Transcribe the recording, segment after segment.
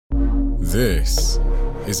This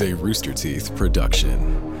is a Rooster Teeth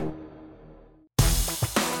production.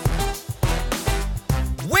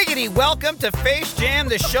 Wiggity, welcome to Face Jam,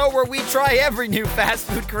 the show where we try every new fast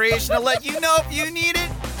food creation to let you know if you need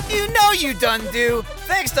it. You know you done do.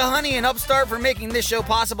 Thanks to Honey and Upstart for making this show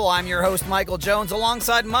possible. I'm your host, Michael Jones,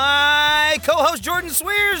 alongside my co-host, Jordan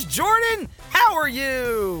Swears. Jordan, how are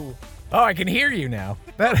you? Oh, I can hear you now.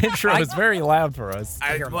 That intro was very loud for us.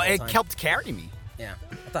 It helped carry me. Yeah,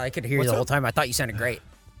 I thought I could hear you the whole time. I thought you sounded great.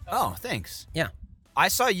 Oh, thanks. Yeah. I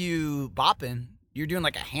saw you bopping. You're doing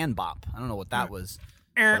like a hand bop. I don't know what that was.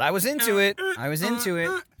 But I was into it.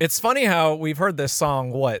 It's funny how we've heard this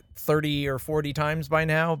song, 30 or 40 times by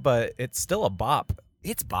now, but it's still a bop.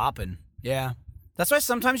 It's bopping. Yeah. That's why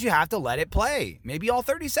sometimes you have to let it play. Maybe all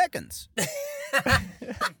 30 seconds.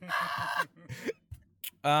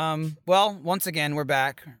 Well, once again, we're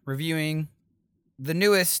back reviewing the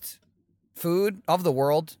newest food of the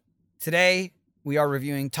world. Today, we are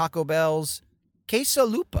reviewing Taco Bell's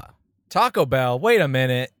Quesalupa. Taco Bell, wait a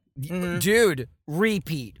minute. Dude,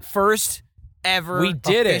 repeat. First ever We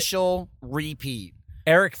did official repeat.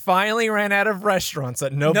 Eric finally ran out of restaurants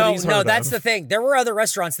that nobody's heard No, of. that's the thing. There were other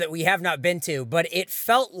restaurants that we have not been to, but it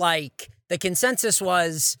felt like the consensus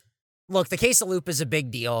was, look, the Quesalupa is a big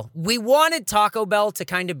deal. We wanted Taco Bell to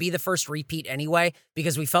kind of be the first repeat anyway,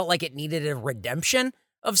 because we felt like it needed a redemption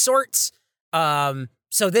of sorts.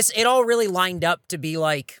 So it all really lined up to be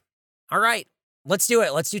like, all right, let's do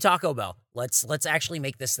it. Let's do Taco Bell. Let's actually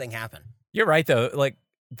make this thing happen. You're right, though. Like,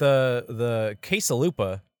 the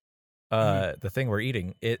Quesalupa, the thing we're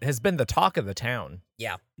eating, it has been the talk of the town.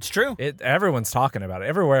 Yeah. It's true. Everyone's talking about it.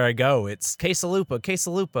 Everywhere I go, it's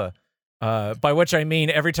Quesalupa. By which I mean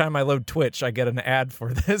every time I load Twitch, I get an ad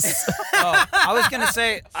for this. I was going to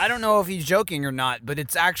say, I don't know if he's joking or not, but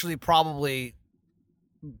it's actually probably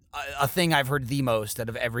a thing I've heard the most out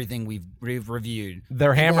of everything we've reviewed.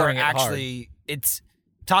 They're hammering it actually, it's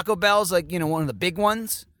Taco Bell's like, one of the big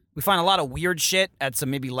ones. We find a lot of weird shit at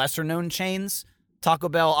some maybe lesser known chains. Taco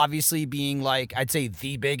Bell obviously being like, I'd say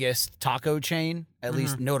the biggest taco chain, at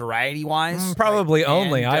least notoriety wise. Probably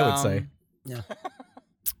only, And, I would say. Yeah.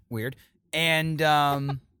 Weird.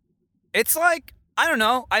 And it's like, I don't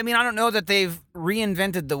know. I mean, I don't know that they've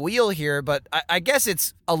reinvented the wheel here, but I guess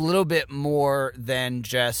it's a little bit more than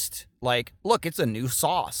just like, look, it's a new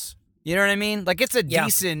sauce. You know what I mean? Like, it's a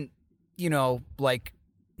decent, like,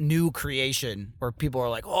 new creation where people are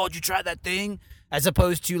like, oh, did you try that thing? As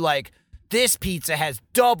opposed to like, this pizza has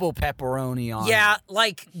double pepperoni on it. Yeah,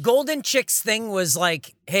 like Golden Chicks thing was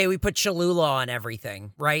like, hey, we put Cholula on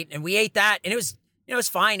everything, right? And we ate that, and it was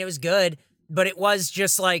fine, it was good, but it was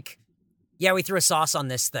just like, yeah, we threw a sauce on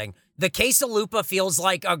this thing. The Quesalupa feels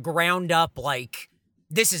like a ground up, like,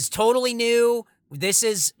 this is totally new, this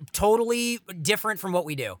is totally different from what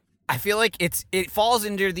we do. I feel like it falls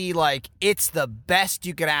into the, like, it's the best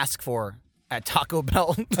you could ask for at Taco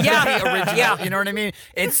Bell. Yeah. The original, Yeah. You know what I mean?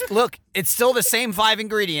 It's still the same 5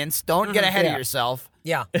 ingredients. Don't get ahead of yourself.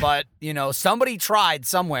 Yeah. But, somebody tried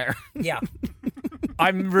somewhere. Yeah.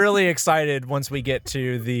 I'm really excited once we get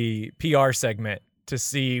to the PR segment to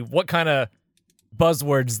see what kind of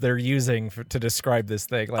buzzwords they're using to describe this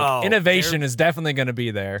thing. Like, innovation is definitely going to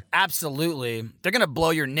be there. Absolutely. They're going to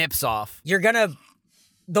blow your nips off.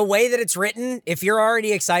 The way that it's written, if you're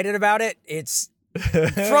already excited about it, it's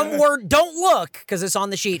from word, don't look, because it's on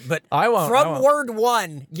the sheet, but I won't. word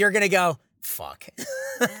one, you're going to go, fuck.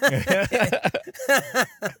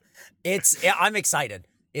 I'm excited.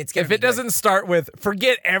 If it doesn't start with,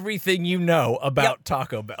 forget everything you know about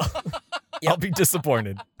Taco Bell, I'll be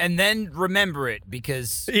disappointed. And then remember it,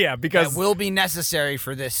 because because that will be necessary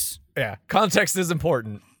for this. Yeah, context is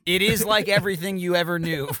important. It is like everything you ever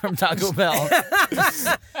knew from Taco Bell.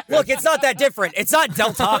 Look, it's not that different. It's not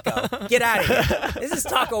Del Taco. Get out of here. This is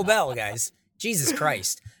Taco Bell, guys. Jesus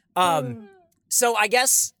Christ. So I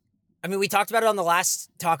guess, we talked about it on the last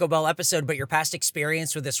Taco Bell episode, but your past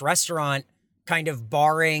experience with this restaurant, kind of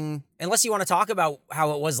barring, unless you want to talk about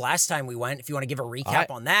how it was last time we went, if you want to give a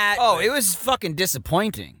recap on that. Oh, it was fucking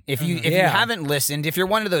disappointing. If you haven't listened, if you're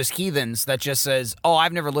one of those heathens that just says, oh,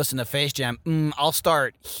 I've never listened to Face Jam, I'll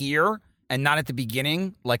start here and not at the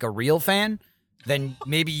beginning like a real fan, then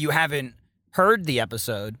maybe you haven't heard the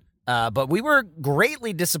episode. But we were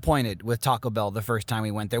greatly disappointed with Taco Bell the first time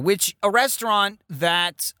we went there, which a restaurant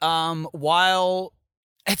that, while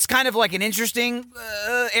it's kind of like an interesting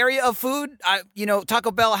area of food.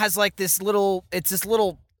 Taco Bell has like this little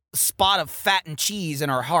spot of fat and cheese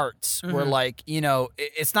in our hearts. Where like,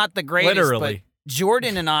 it's not the greatest. Literally. But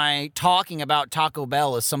Jordan and I talking about Taco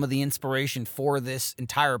Bell is some of the inspiration for this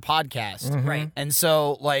entire podcast. Right. And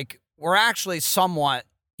so like, we're actually somewhat,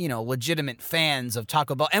 legitimate fans of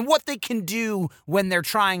Taco Bell and what they can do when they're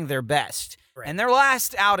trying their best. Right. And their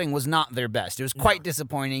last outing was not their best. It was quite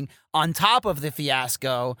disappointing. On top of the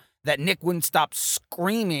fiasco that Nick wouldn't stop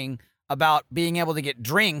screaming about being able to get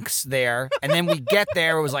drinks there. And then we get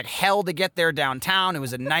there. It was like hell to get there downtown. It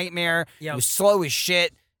was a nightmare. Yep. It was slow as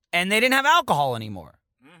shit. And they didn't have alcohol anymore.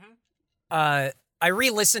 I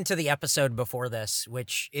re-listened to the episode before this,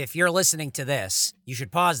 which if you're listening to this, you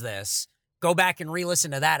should pause this, go back and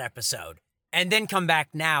re-listen to that episode, and then come back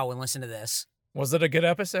now and listen to this. Was it a good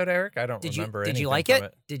episode, Eric? I don't remember anything. Did you like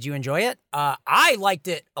it? Did you enjoy it? I liked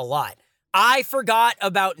it a lot. I forgot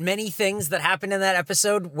about many things that happened in that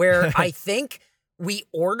episode where I think we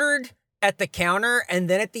ordered at the counter, and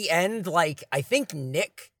then at the end, I think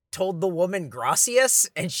Nick told the woman gracias,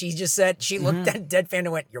 and she just said, she looked at deadpan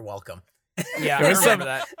and went, "You're welcome." Yeah, I remember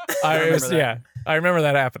that. I remember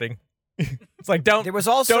that happening. It's like, don't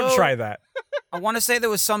try that. I want to say there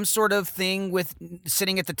was some sort of thing with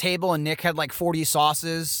sitting at the table and Nick had 40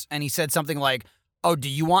 sauces and he said something like, "Oh, do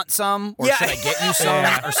you want some? Or should I get you some?"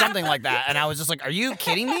 Or something like that. And I was just like, are you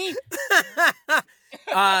kidding me?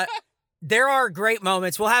 There are great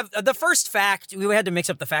moments. We'll have the first fact. We had to mix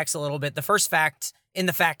up the facts a little bit. The first fact in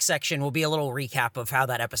the facts section will be a little recap of how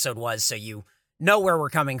that episode was so you know where we're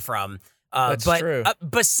coming from. That's true.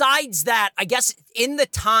 Besides that, I guess in the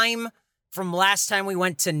time from last time we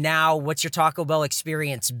went to now, what's your Taco Bell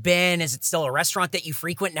experience been? Is it still a restaurant that you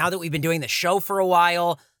frequent now that we've been doing the show for a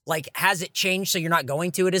while? Has it changed so you're not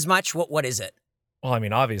going to it as much? What is it? Well, I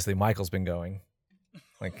mean, obviously Michael's been going.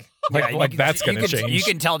 That's going to change. You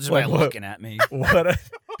can tell just by looking at me.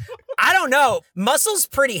 I don't know. Muscle's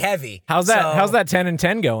pretty heavy. How's that 10 and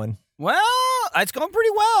 10 going? Well, it's going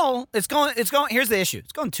pretty well. It's going. Here's the issue.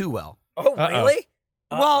 It's going too well. Oh, really?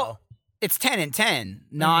 Well, it's 10 and 10,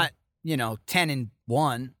 not 10 and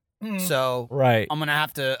 1. So right. I'm gonna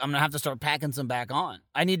have to start packing some back on.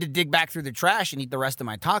 I need to dig back through the trash and eat the rest of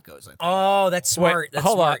my tacos. Oh, that's smart.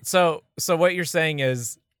 Hold on. So what you're saying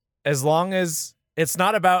is, as long as it's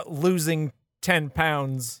not about losing 10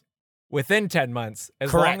 pounds within 10 months,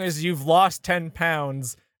 as long as you've lost 10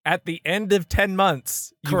 pounds at the end of 10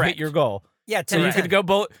 months, you hit your goal. Yeah. 10 so you could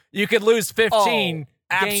go you could lose 15.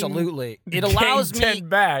 Absolutely. It allows me 10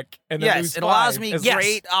 back and then lose 5. It allows me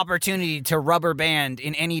great opportunity to rubber band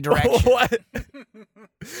in any direction. What?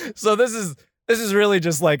 So this is really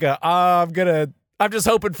just I'm just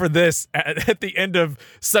hoping for this at the end of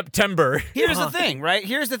September. Here's the thing, right?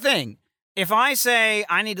 Here's the thing. If I say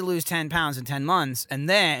I need to lose 10 pounds in 10 months and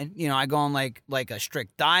then, I go on like a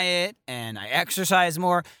strict diet and I exercise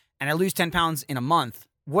more and I lose 10 pounds in a month,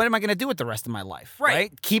 what am I going to do with the rest of my life?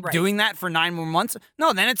 Right? Keep doing that for 9 more months?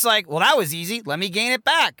 No, then it's like, well, that was easy. Let me gain it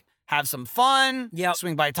back. Have some fun. Yep.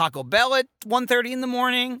 Swing by Taco Bell at 1:30 in the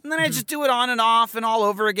morning. And then I just do it on and off and all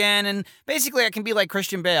over again. And basically I can be like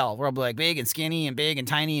Christian Bale, where I'll be big and skinny and big and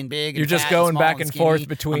tiny and big. You're and just fat going and small back and skinny. forth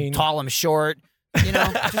between. I'm tall, I'm short.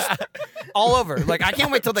 Just all over. I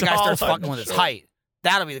can't wait till the guy starts fucking with his height.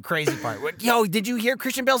 That'll be the crazy part. Yo, did you hear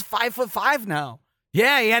Christian Bale's 5'5" now?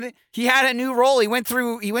 Yeah, he had a new role. He went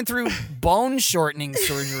through bone shortening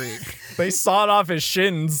surgery. They sawed off his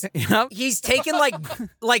shins. Yep. He's taken like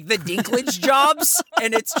the Dinklage jobs,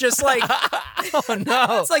 and it's just oh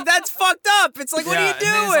no, it's that's fucked up. It's what are you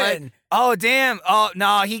doing? Oh damn! Oh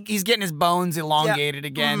no, he's getting his bones elongated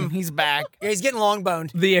again. He's back. Yeah, he's getting long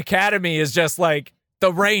boned. The Academy is just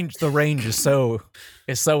the range. The range is so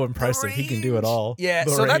impressive. He can do it all. Yeah,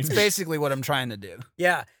 so that's basically what I'm trying to do.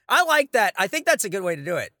 Yeah, I like that. I think that's a good way to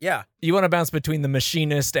do it. Yeah. You want to bounce between The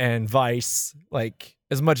Machinist and Vice,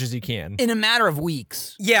 as much as you can. In a matter of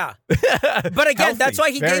weeks. Yeah. But again, that's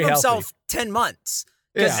why he gave himself 10 months.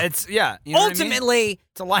 Yeah. Ultimately,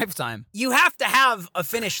 it's a lifetime. You have to have a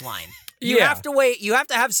finish line. You have to wait. You have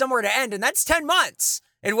to have somewhere to end, and that's 10 months.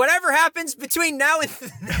 And whatever happens between now and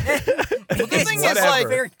then, the thing is,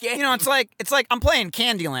 it's like I'm playing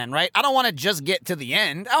Candyland, right? I don't want to just get to the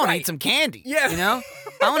end. I want to eat some candy. Yeah,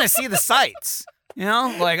 I want to see the sights. Is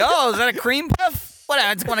that a cream puff? What?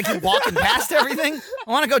 I just want to keep walking past everything.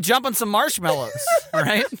 I want to go jump on some marshmallows. All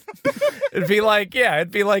right. It'd be like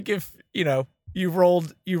if you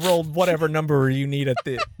rolled whatever number you need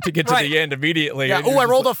to get to the end immediately. Yeah. Oh, I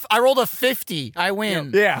rolled a 50. I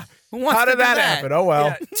win. Yeah. How did that happen? Oh, well.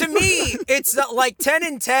 Yeah. To me, it's 10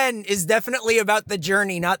 and 10 is definitely about the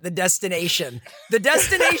journey, not the destination. The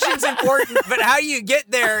destination's important, but how you get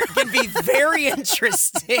there can be very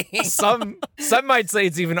interesting. Some might say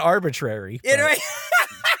it's even arbitrary. Dude,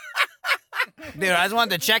 I just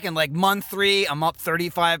wanted to check in month 3, I'm up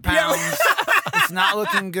 35 pounds. It's not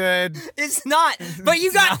looking good. It's not. But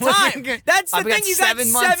you got time. That's the thing. You got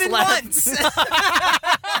 7 months.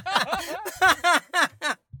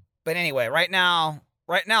 But anyway, right now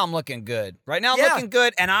I'm looking good. Right now I'm looking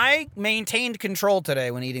good, and I maintained control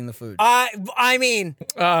today when eating the food. I mean,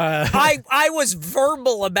 I was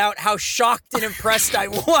verbal about how shocked and impressed I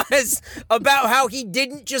was about how he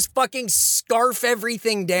didn't just fucking scarf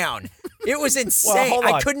everything down. It was insane.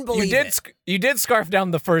 Well, I couldn't believe it. You did scarf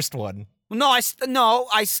down the first one. No, I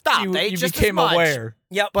stopped. You just became as much. aware.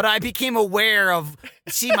 Yep. But I became aware of,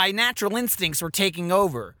 my natural instincts were taking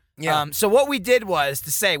over. Yeah. So what we did was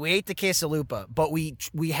we ate the quesalupa, but we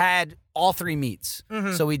had all three meats.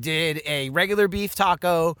 Mm-hmm. So we did a regular beef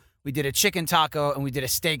taco, we did a chicken taco, and we did a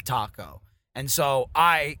steak taco. And so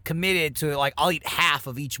I committed to I'll eat half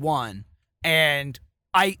of each one. And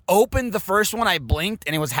I opened the first one, I blinked,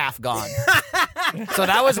 and it was half gone. So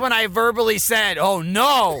that was when I verbally said, oh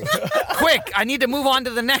no, quick, I need to move on to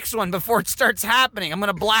the next one before it starts happening. I'm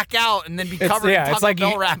going to black out and then be covered in Taco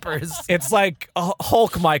Bell wrappers. It's like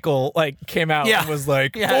Hulk Michael came out and was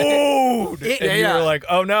like, food! And you were like,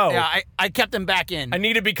 oh no. Yeah, I kept him back in. I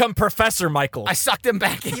need to become Professor Michael. I sucked him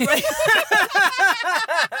back in.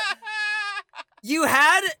 You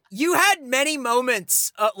had many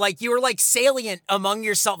moments, you were salient among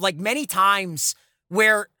yourself, many times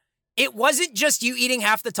where it wasn't just you eating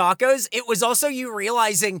half the tacos. It was also you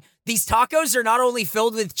realizing these tacos are not only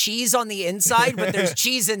filled with cheese on the inside, but there's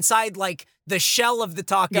cheese inside the shell of the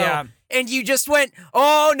taco. Yeah. And you just went,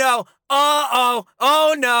 oh no,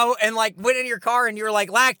 oh no, and went in your car and you were like,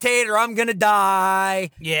 lactate or I'm gonna die.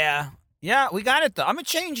 Yeah. Yeah, we got it though. I'm a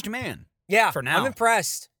changed man. Yeah. For now. I'm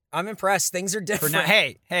impressed. Things are different. For now.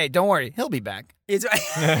 Hey, don't worry. He'll be back. It's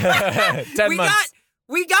 10 months.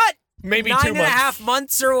 We got maybe 9 2 and months. a half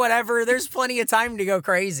months or whatever. There's plenty of time to go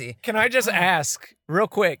crazy. Can I just ask real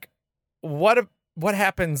quick, what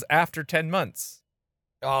happens after 10 months?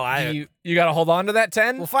 Oh, you got to hold on to that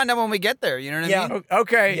 10? We'll find out when we get there. You know what I mean?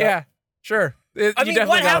 Okay, yeah, sure. You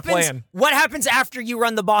definitely got a plan. What happens after you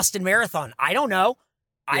run the Boston Marathon? I don't know.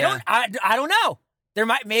 I don't know.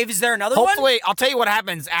 Is there another one? Hopefully, I'll tell you what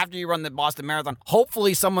happens after you run the Boston Marathon.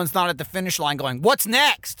 Hopefully, someone's not at the finish line going, "What's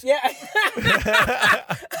next?" Yeah.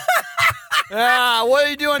 What are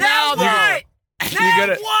you doing now? What?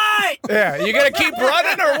 What? Yeah, you gonna keep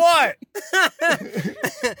running or what?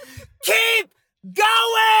 Keep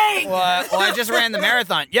going. Well, I just ran the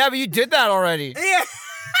marathon. Yeah, but you did that already. Yeah.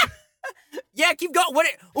 Yeah, keep going.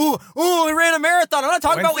 I ran a marathon. I'm not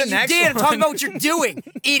talking about what you did. I'm talking about what you're doing.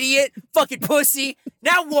 Idiot. Fucking pussy.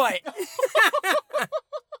 Now what?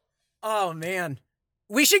 Oh, man.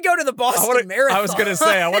 We should go to the Boston Marathon. I was going to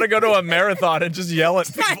say, I want to go to a marathon and just yell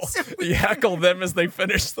at people. Yackle them as they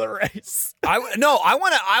finish the race. I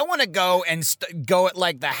want to go and go at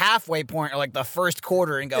the halfway point or the first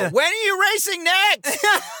quarter and go, when are you racing next?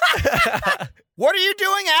 What are you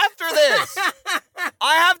doing after this?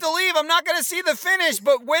 I have to leave. I'm not going to see the finish,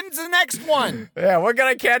 but when's the next one? Yeah, we're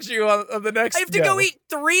going to catch you on the next I have to go eat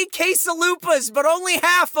 3 quesalupas, but only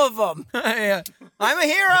half of them. Yeah. I'm a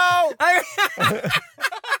hero.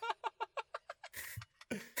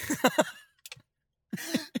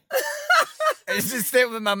 I just stay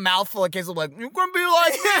with my mouth full of queso, like, you're going to be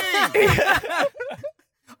like me.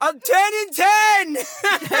 I'm 10 and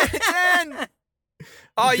 10. 10.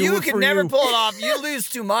 Oh, you could never you. pull it off. You lose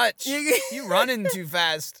too much. You running too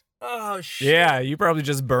fast. Oh, shit. Yeah, you probably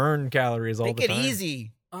just burn calories all the Make time. it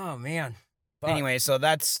easy. Oh, man. Anyway, so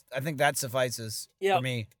I think that suffices for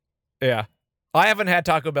me. Yeah. I haven't had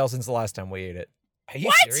Taco Bell since the last time we ate it. Are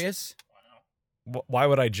you serious? Why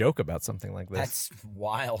would I joke about something like this? That's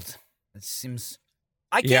wild. It seems.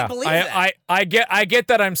 I can't believe that. I get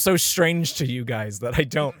that I'm so strange to you guys that I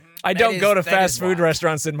don't go to fast food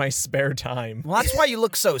restaurants in my spare time. Well, that's why you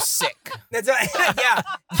look so sick. That's right.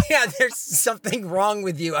 Yeah. There's something wrong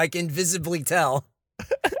with you. I can visibly tell.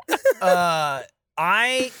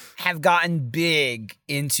 I have gotten big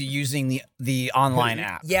into using the online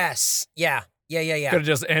app. Yes. Yeah. Could have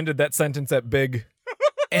just ended that sentence at big.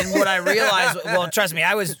 And what I realized, well, trust me,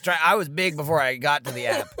 I was big before I got to the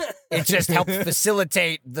app. It just helped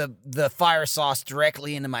facilitate the fire sauce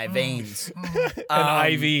directly into my veins.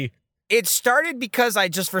 An IV. It started because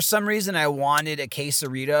for some reason, I wanted a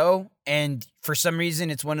quesarito. And for some reason,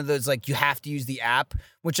 it's one of those, you have to use the app,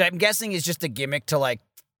 which I'm guessing is just a gimmick to,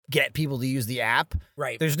 get people to use the app.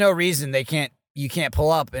 Right. There's no reason you can't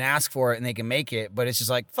pull up and ask for it and they can make it. But it's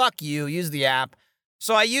just fuck you, use the app.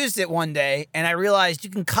 So I used it one day, and I realized you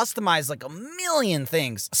can customize a million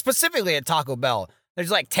things, specifically at Taco Bell.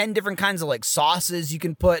 There's 10 different kinds of sauces you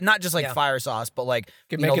can put, not just fire sauce, but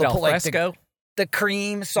can make it al fresco. The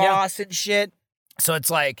cream sauce and shit. So it's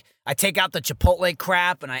I take out the chipotle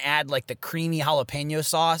crap and I add the creamy jalapeno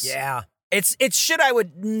sauce. Yeah. It's shit I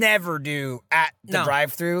would never do at the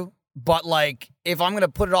drive-thru. But like, if I'm going to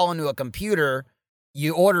put it all into a computer,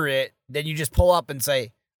 you order it, then you just pull up and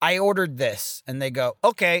say, I ordered this. And they go,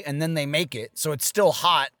 okay. And then they make it. So it's still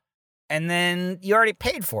hot. And then you already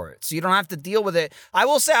paid for it. So you don't have to deal with it. I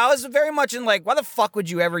will say, I was very much in like, why the fuck would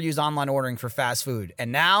you ever use online ordering for fast food?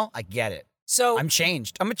 And now I get it. So I'm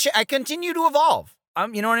changed. I continue to evolve.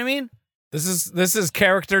 You know what I mean? This is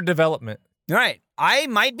character development. Right. I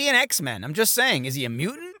might be an X-Men. I'm just saying. Is he a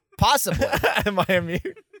mutant? Possibly. Am I a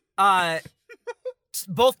mutant?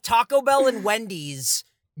 Both Taco Bell and Wendy's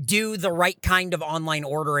do the right kind of online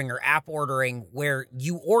ordering or app ordering where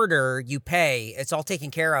you order, you pay, it's all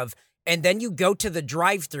taken care of, and then you go to the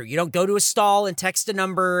drive-thru. You don't go to a stall and text a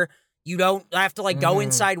number. You don't have to go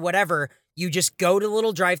inside whatever. You just go to the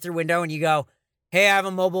little drive-thru window and you go, hey, I have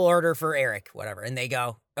a mobile order for Eric, whatever. And they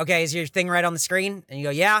go, okay, is your thing right on the screen? And you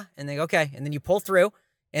go, yeah. And they go, okay. And then you pull through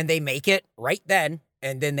and they make it right then.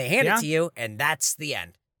 And then they hand it to you. And that's the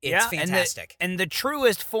end. It's fantastic. And the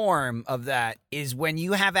truest form of that is when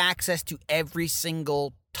you have access to every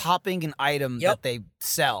single topping and item that they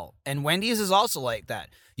sell. And Wendy's is also like that.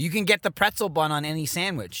 You can get the pretzel bun on any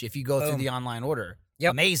sandwich if you go through the online order.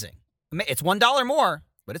 Yep. Amazing. It's $1 more,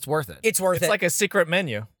 but it's worth it. It's worth it. It's like a secret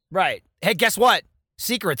menu. Right. Hey, guess what?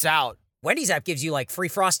 Secret's out. Wendy's app gives you free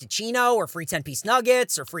Frosty-Chino or free 10-piece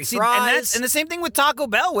nuggets or free fries. And the same thing with Taco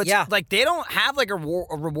Bell, which they don't have a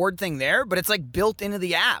reward thing there, but it's built into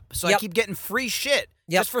the app. So I keep getting free shit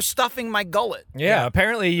just for stuffing my gullet. Yeah,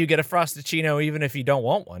 apparently you get a Frosty-Chino even if you don't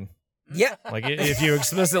want one. Yeah. If you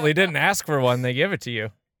explicitly didn't ask for one, they give it to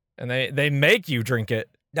you. And they make you drink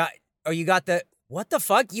it. You got what the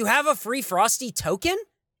fuck? You have a free Frosty token?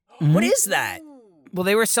 Mm-hmm. What is that? Well,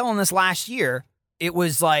 they were selling this last year. It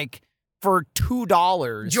was for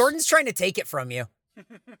 $2. Jordan's trying to take it from you.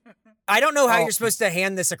 I don't know how you're supposed to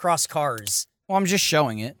hand this across cars. Well, I'm just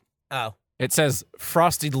showing it. Oh. It says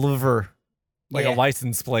Frosty Liver, a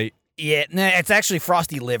license plate. Yeah, no, it's actually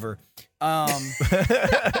Frosty Liver. It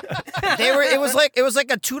was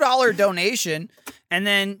like a $2 donation, and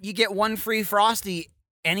then you get one free Frosty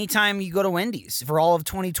anytime you go to Wendy's for all of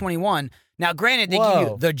 2021. Now, granted, they give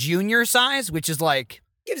you the junior size, which is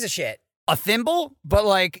gives a shit. A thimble,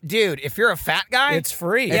 but dude, if you're a fat guy, it's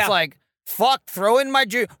free. It's fuck, throw in my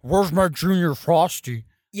where's my junior Frosty?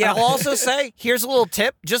 Yeah. I'll also say, here's a little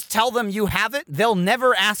tip. Just tell them you have it. They'll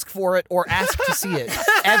never ask for it or ask to see it,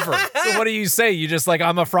 ever. So what do you say? You just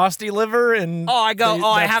I'm a Frosty Liver? And I go,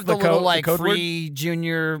 I have the little free word?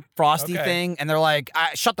 Junior Frosty thing. And they're like,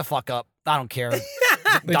 shut the fuck up. I don't care.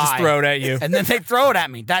 They just throw it at you. And then they throw it at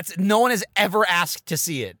me. No one has ever asked to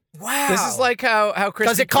see it. Wow. This is how Krispy Kreme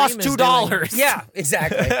because it costs $2. Yeah,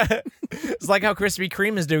 exactly. It's like how Krispy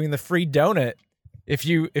Kreme is doing the free donut if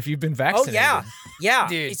you've been vaccinated. Oh yeah,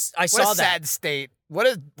 dude. I saw that. Sad state. What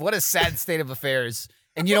a sad state of affairs.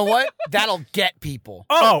 And you know what? That'll get people.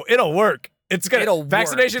 Oh, it'll work.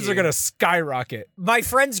 Vaccinations work, are gonna skyrocket. My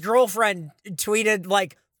friend's girlfriend tweeted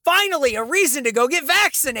finally, a reason to go get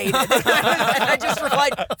vaccinated. And I just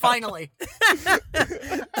replied, finally.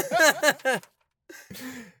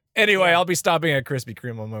 Anyway, I'll be stopping at Krispy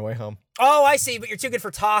Kreme on my way home. Oh, I see, but you're too good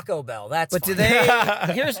for Taco Bell. But do they...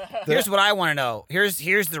 Here's what I want to know. Here's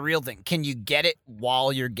the real thing. Can you get it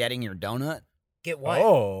while you're getting your donut? Get what?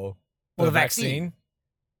 Oh. The vaccine?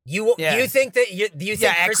 You think that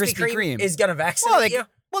Krispy Kreme is going to vaccinate you?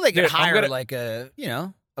 Well, they could hire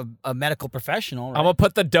a medical professional. Right? I'm gonna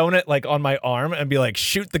put the donut on my arm and be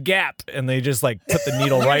shoot the gap, and they just put the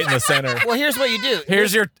needle right in the center. Well, here's what you do.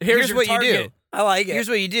 Here's your what target. You do. I like it. Here's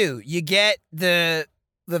what you do. You get the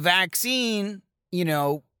vaccine,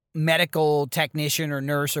 medical technician or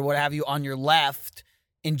nurse or what have you on your left,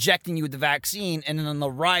 injecting you with the vaccine, and then on the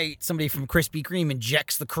right, somebody from Krispy Kreme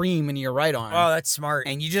injects the cream into your right arm. Oh, that's smart.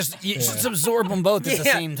 And you just absorb them both at the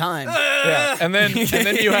same time. Yeah, and then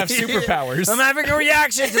you have superpowers. I'm having a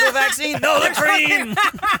reaction to the vaccine. No, the cream.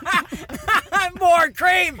 More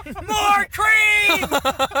cream. More cream.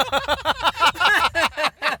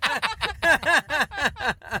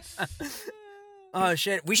 Oh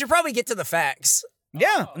shit! We should probably get to the facts.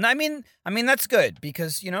 Yeah, I mean that's good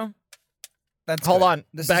because that's hold good. on.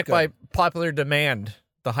 Back by popular demand,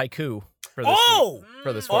 the haiku for this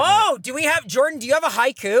for this fortnight. Oh, do we have Jordan? Do you have a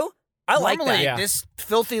haiku? I like that. Yeah. This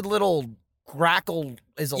filthy little grackle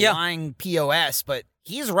is a lying POS, but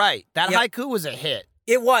he's right. That haiku was a hit.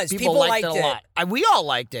 It was. People liked it a lot. We all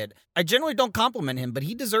liked it. I generally don't compliment him, but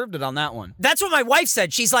he deserved it on that one. That's what my wife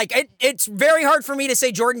said. She's like, it's very hard for me to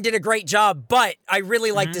say Jordan did a great job, but I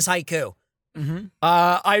really liked this haiku. Mm-hmm.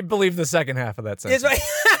 I believe the second half of that sentence.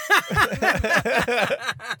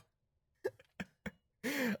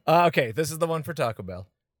 Okay, this is the one for Taco Bell.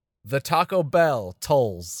 The Taco Bell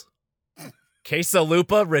tolls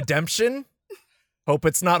Quesalupa redemption? Hope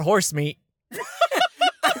it's not horse meat.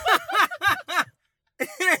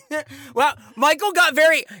 Well, Michael got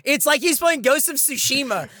it's like he's playing Ghost of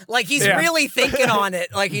Tsushima. Like he's really thinking on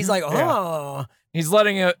it. Like he's like, oh. He's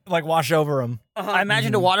letting it like wash over him. I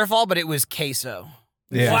imagined a waterfall, but it was queso.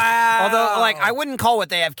 Yeah. Wow. Although, like, I wouldn't call what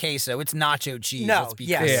they have queso. It's nacho cheese. No, Let's be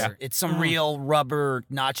yes. clear. Yeah. It's some real rubber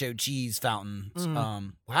nacho cheese fountains.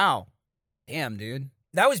 Wow. Damn, dude.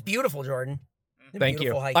 That was beautiful, Jordan. Thank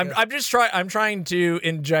you. Beautiful haiku. I'm trying to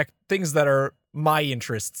inject things that are my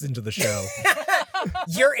interests into the show.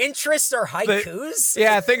 Your interests are haikus?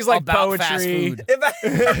 Yeah, things like About fast poetry. food.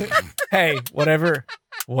 Hey,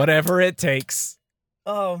 whatever it takes.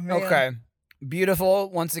 Oh, man. Okay. Beautiful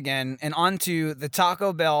once again. And on to the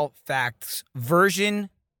Taco Bell facts version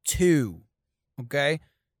 2. Okay.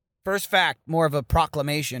 First fact, more of a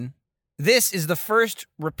proclamation. This is the first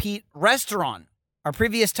repeat restaurant. Our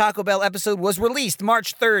previous Taco Bell episode was released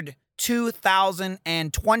March 3rd,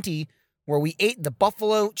 2020, where we ate the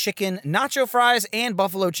buffalo chicken nacho fries and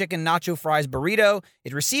buffalo chicken nacho fries burrito.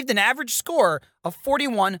 It received an average score of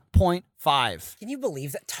 41.5. Can you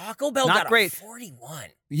believe that Taco Bell Not got great. a 41?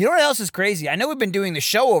 You know what else is crazy? I know we've been doing the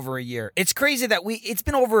show over a year. It's crazy that it's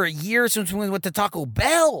been over a year since we went to Taco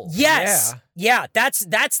Bell. Yes. Yeah, that's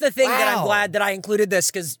the thing that I'm Wow. glad that I included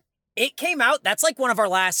this because it came out. That's like one of our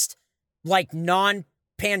last like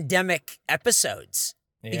non-pandemic episodes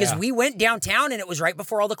because we went downtown and it was right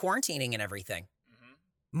before all the quarantining and everything.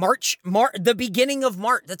 March, the beginning of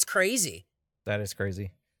March. That's crazy. That is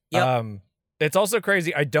crazy. Yep. It's also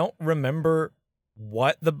crazy. I don't remember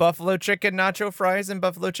what the buffalo chicken nacho fries and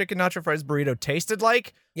buffalo chicken nacho fries burrito tasted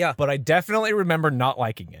like. Yeah. But I definitely remember not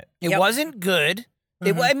liking it. It Yep. wasn't good.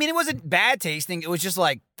 I mean, it wasn't bad tasting. It was just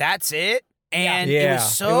like, that's it. And it Yeah.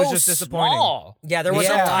 was so It was just disappointing. small. Yeah, there It was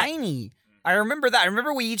was a so lot. tiny. I remember that. I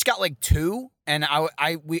remember we each got like 2, and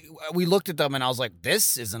we looked at them, and I was like,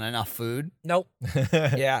 "This isn't enough food." Nope.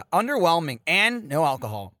 Yeah, underwhelming, and no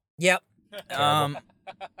alcohol. Yep.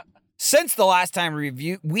 Since the last time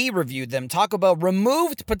we reviewed them, Taco Bell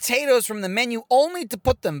removed potatoes from the menu only to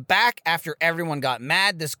put them back after everyone got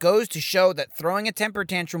mad. This goes to show that throwing a temper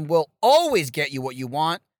tantrum will always get you what you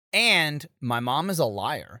want, and my mom is a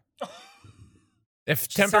liar. If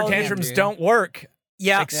temper telling you, tantrums dude. don't work,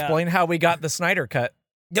 Yeah. explain how we got the Snyder cut.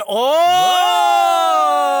 Oh!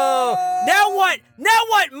 Now what? Now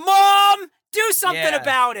what, Mom? Do something Yeah.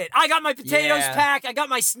 about it. I got my potatoes Yeah. packed. I got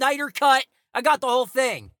my Snyder cut. I got the whole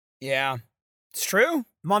thing. Yeah, it's true.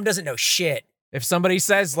 Mom doesn't know shit. If somebody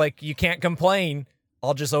says, like, you can't complain,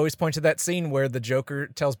 I'll just always point to that scene where the Joker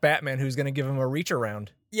tells Batman who's going to give him a reach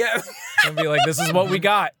around. Yeah. And be like, this is what we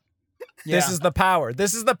got. This is the power.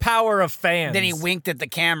 This is the power of fans. Then he winked at the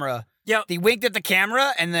camera. Yep. He winked at the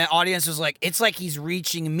camera, and the audience was like, "It's like he's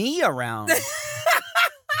reaching me around."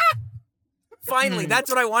 Finally, that's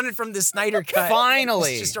what I wanted from the Snyder cut.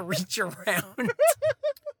 Finally. It's just a reach around.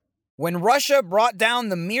 When Russia brought down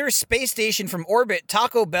the Mir space station from orbit,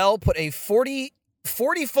 Taco Bell put a 40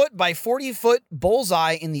 foot by 40 foot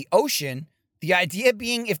bullseye in the ocean. The idea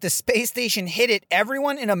being if the space station hit it,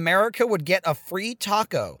 everyone in America would get a free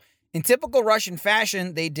taco. In typical Russian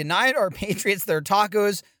fashion, they denied our patriots their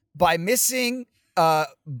tacos by missing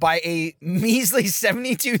by a measly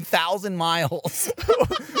 72,000 miles.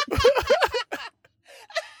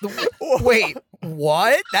 Wait,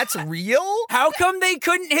 what? That's real? How come they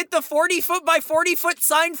couldn't hit the 40 foot by 40 foot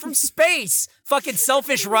sign from space? Fucking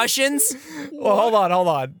selfish Russians. Well, hold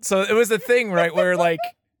on. So it was a thing, right, where like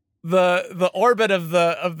the orbit of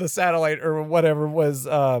the satellite or whatever was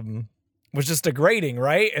just degrading,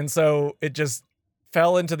 right? And so it just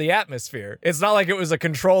fell into the atmosphere. It's not like it was a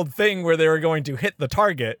controlled thing where they were going to hit the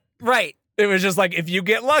target. Right. It was just like, if you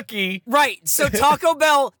get lucky. Right. So Taco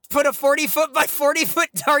Bell put a 40 foot by 40 foot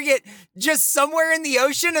target just somewhere in the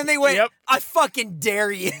ocean and they went, Yep. I fucking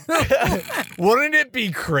dare you. Wouldn't it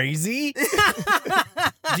be crazy?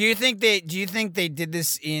 Do you think they did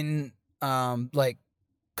this in like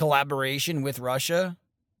collaboration with Russia?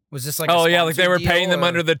 Was this like a Oh yeah, like they were sponsored paying deal, them or-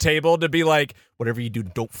 under the table to be like, whatever you do,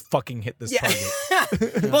 don't fucking hit this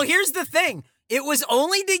target. Well, here's the thing. It was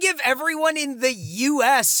only to give everyone in the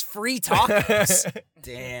U.S. free tacos.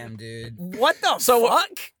 Damn, dude. What the So- fuck?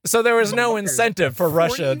 So there was no incentive for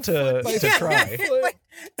Russia to try. Like,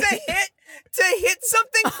 to hit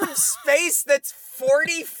something from space that's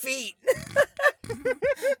 40 feet.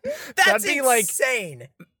 That's That'd be like- insane.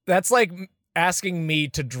 That's like asking me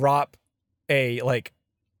to drop a like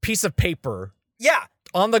piece of paper Yeah.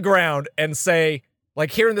 on the ground and say,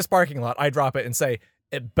 like here in this parking lot, I drop it and say,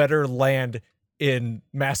 it better land in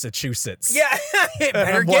Massachusetts. Yeah, it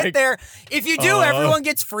better get there. If you do, everyone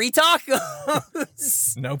gets free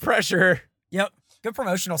tacos. No pressure. Yep. Good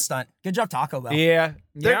promotional stunt. Good job, Taco Bell. Yeah,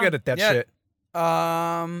 they're good at that shit.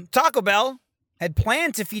 Taco Bell had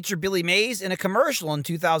planned to feature Billy Mays in a commercial in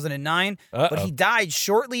 2009, but he died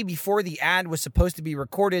shortly before the ad was supposed to be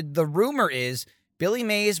recorded. The rumor is Billy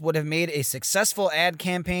Mays would have made a successful ad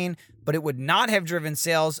campaign, but it would not have driven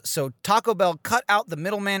sales, so Taco Bell cut out the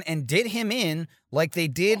middleman and did him in like they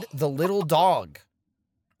did the little dog.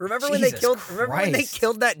 Remember when they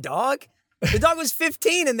killed that dog? The dog was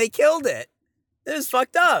 15 and they killed it. It was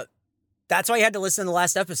fucked up. That's why you had to listen to the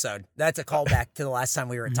last episode. That's a callback to the last time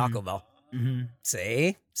we were at Taco Bell. Mm-hmm.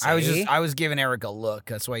 See? I was giving Eric a look.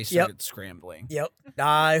 That's why he started scrambling. Yep.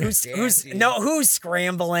 Who's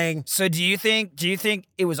scrambling? So do you think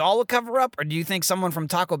it was all a cover up, or do you think someone from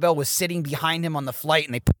Taco Bell was sitting behind him on the flight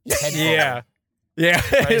and they put his head Yeah.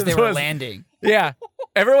 as they were landing? Yeah.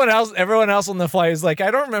 Everyone else on the flight is like, I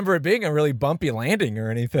don't remember it being a really bumpy landing or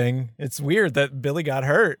anything. It's weird that Billy got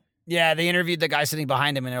hurt. Yeah, they interviewed the guy sitting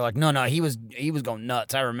behind him, and they're like, no, he was going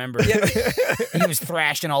nuts. I remember. He was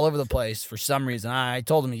thrashing all over the place for some reason. I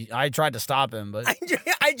told him, I tried to stop him, but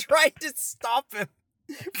I tried to stop him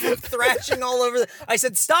from thrashing all over. I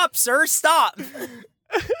said, stop, sir, stop.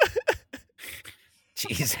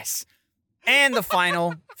 Jesus. And the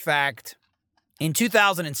final fact, in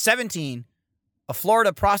 2017, a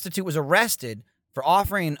Florida prostitute was arrested for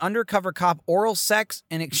offering an undercover cop oral sex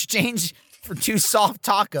in exchange for 2 soft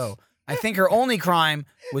taco. I think her only crime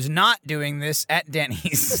was not doing this at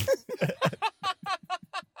Denny's.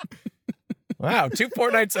 Wow, 2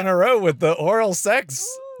 fortnights in a row with the oral sex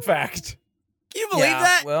fact. Can you believe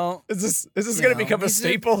that? Well, is this going to become a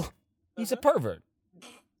staple? He's a pervert.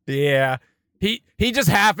 Yeah. He just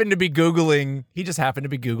happened to be Googling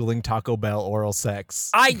Taco Bell oral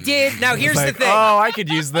sex. I did. Now here's the thing. Oh, I could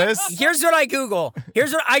use this. Here's what I Google.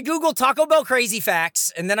 Google Taco Bell crazy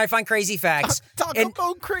facts, and then I find crazy facts. Taco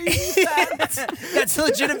Bell crazy facts. That's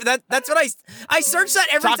legitimate. That's what I search that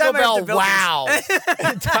every Taco time Bell, I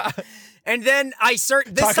have to wow. And then I search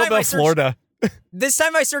Taco Bell, Florida. This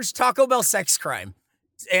time I searched Taco Bell sex crime,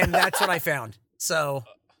 and that's what I found. So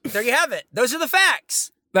there you have it. Those are the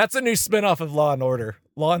facts. That's a new spinoff of Law and Order.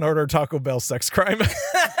 Law and Order Taco Bell sex crime.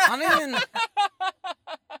 I'm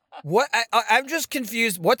just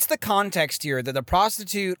confused. What's the context here that the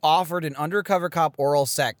prostitute offered an undercover cop oral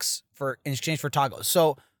sex in exchange for tacos?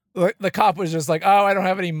 So the cop was just like, "Oh, I don't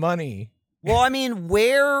have any money." Well, I mean,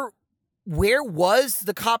 where was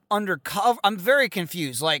the cop undercover? I'm very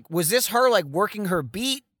confused. Like, was this her like working her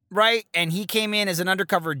beat, right? And he came in as an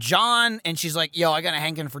undercover John, and she's like, "Yo, I got a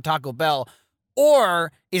hankin' for Taco Bell."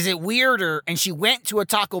 Or is it weirder and she went to a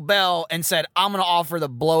Taco Bell and said, I'm going to offer the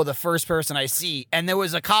blow the first person I see, and there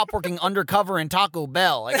was a cop working undercover in Taco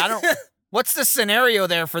Bell? Like, what's the scenario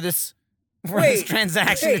there for this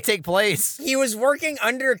transaction to take place? He was working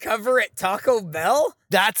undercover at Taco Bell?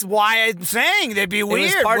 That's why I'm saying that'd be weird.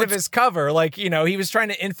 It was part of his cover. Like, he was trying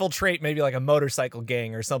to infiltrate maybe like a motorcycle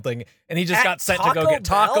gang or something, and he just got sent to go get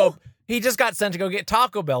Taco. He just got sent to go get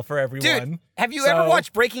Taco Bell for everyone. Dude, have you ever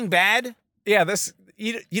watched Breaking Bad? Yeah,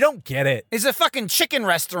 you don't get it. It's a fucking chicken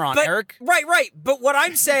restaurant, Eric. Right. But what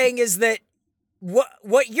I'm saying is that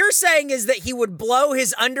what you're saying is that he would blow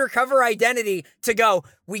his undercover identity to go,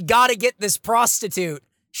 we got to get this prostitute.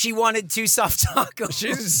 She wanted 2 soft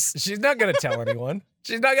tacos. She's not going to tell anyone.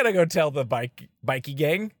 She's not going to go tell the bikey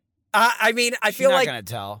gang. I mean, I feel like gonna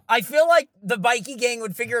tell. I feel like the bikey gang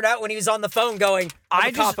would figure it out when he was on the phone going,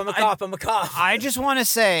 I'm a cop. I just want to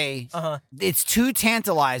say it's too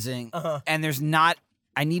tantalizing, and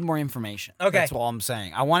I need more information. Okay. That's all I'm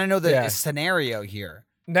saying. I want to know the scenario here.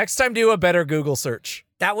 Next time, do a better Google search.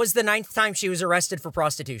 That was the 9th time she was arrested for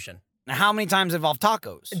prostitution. Now, how many times involved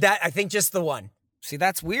tacos? That I think just the one. See,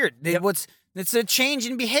 that's weird. Yep. It's a change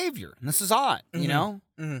in behavior, and this is odd, you know?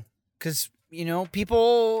 Because,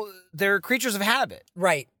 people, they're creatures of habit.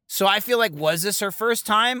 Right. So I feel like, was this her first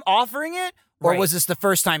time offering it? Or was this the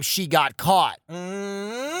first time she got caught?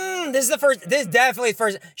 This is definitely the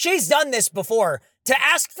first. She's done this before. To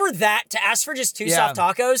ask for just 2 soft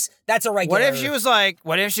tacos, that's a regular. What if she was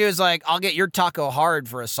like, I'll get your taco hard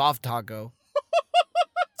for a soft taco?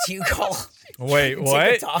 Do you call Wait, your what?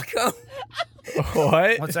 dick a taco?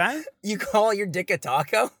 What? What's that? You call your dick a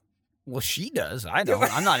taco? Well, she does. I don't.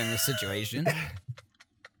 I'm not in this situation.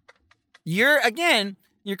 You're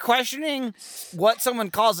questioning what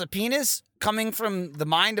someone calls a penis coming from the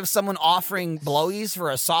mind of someone offering blowies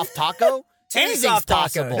for a soft taco? Anything's soft tacos.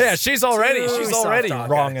 possible. Yeah, she's already Two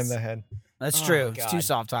wrong soft in the head. That's true. It's God. 2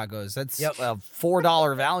 soft tacos. That's a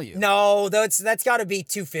 $4 value. No, that's got to be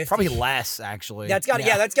 $2.50. Probably less, actually. That's got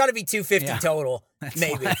to be $2.50 total. That's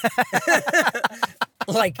maybe.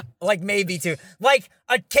 like maybe 2. Like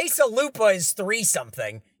a quesalupa is 3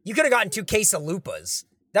 something. You could have gotten 2 quesalupas.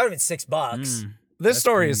 That would have been $6. This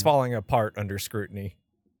story is falling apart under scrutiny,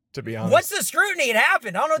 to be honest. What's the scrutiny? It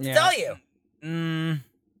happened. I don't know what to tell you.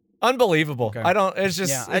 Unbelievable. Okay. I don't. It's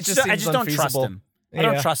just. I just don't trust him. I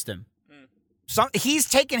don't trust him. He's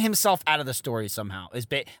taken himself out of the story somehow.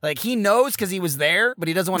 Like he knows because he was there, but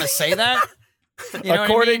he doesn't want to say that. You know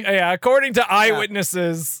according to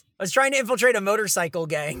eyewitnesses. I was trying to infiltrate a motorcycle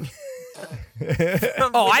gang.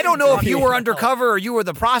 I don't know if you were undercover or you were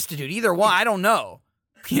the prostitute. Either one, I don't know.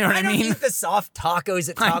 You know what I mean? I don't eat the soft tacos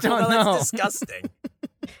at Taco Bell. That's disgusting.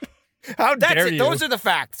 How dare you? Those are the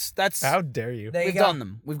facts. How dare you? We've done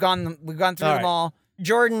them. We've gone through them all.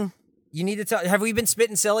 Jordan, you need to tell. Have we been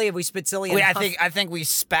spitting silly? Have we spit silly enough? I think we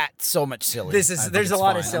spat so much silly. There's a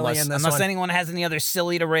lot of silly in this unless one. anyone has any other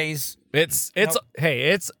silly to raise. It's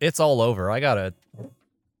all over. I gotta.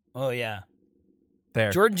 Oh yeah.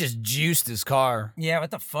 There. Jordan just juiced his car. Yeah,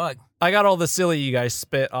 what the fuck? I got all the silly you guys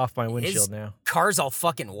spit off my windshield now. Car's all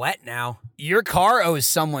fucking wet now. Your car owes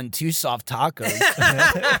someone 2 soft tacos.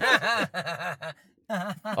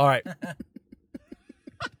 All right.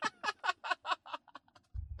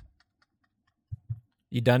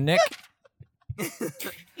 You done, Nick?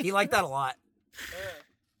 He liked that a lot.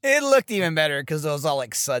 It looked even better because it was all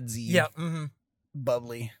like sudsy. Yeah.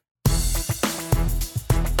 Bubbly.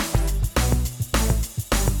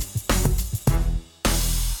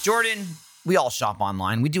 Jordan, we all shop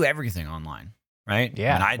online. We do everything online, right?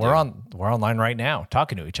 Yeah, I do. we're online right now,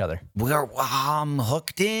 talking to each other. We're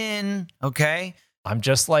hooked in. Okay, I'm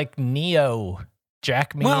just like Neo.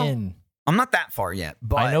 Jack me in. I'm not that far yet,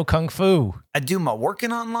 but I know Kung Fu. I do my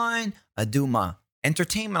working online. I do my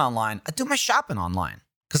entertainment online. I do my shopping online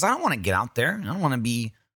because I don't want to get out there. I don't want to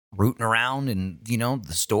be rooting around in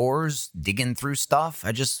the stores, digging through stuff.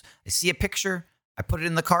 I see a picture. I put it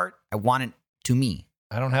in the cart. I want it to me.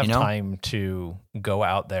 I don't have time to go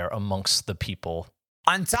out there amongst the people.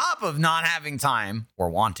 On top of not having time or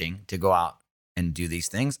wanting to go out and do these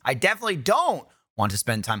things, I definitely don't want to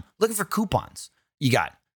spend time looking for coupons. You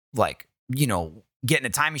got getting a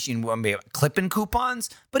time machine, clipping coupons,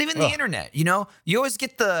 but even the internet, you always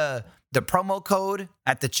get the promo code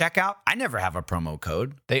at the checkout. I never have a promo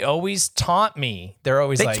code. They always taunt me. They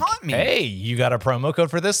taunt me. Hey, you got a promo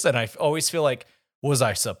code for this? And I always feel like, was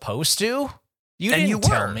I supposed to? You didn't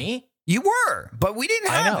tell me. You were, but we didn't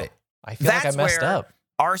have it. I feel like I messed up.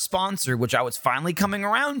 Our sponsor, which I was finally coming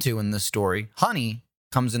around to in this story, Honey,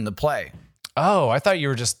 comes into play. Oh, I thought you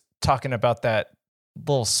were just talking about that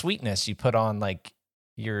little sweetness you put on like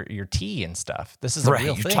your tea and stuff. This is a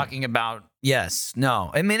real thing. You're talking about, yes, no.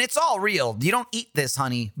 I mean, it's all real. You don't eat this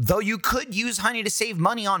honey, though you could use honey to save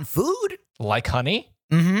money on food. Like honey?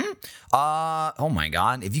 Mm-hmm. Oh my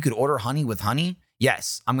God. If you could order honey with honey,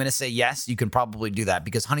 yes. I'm going to say yes, you can probably do that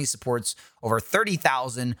because Honey supports over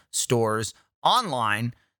 30,000 stores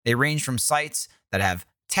online. They range from sites that have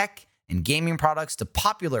tech and gaming products to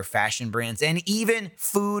popular fashion brands and even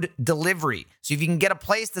food delivery. So if you can get a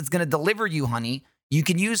place that's going to deliver you honey, you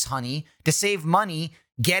can use honey to save money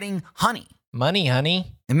getting honey. Money,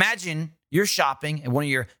 honey. Imagine you're shopping at one of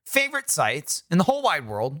your favorite sites in the whole wide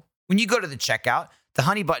world. When you go to the checkout, the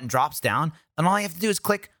Honey button drops down, and all you have to do is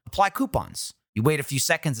click Apply Coupons. You wait a few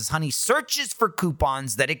seconds as Honey searches for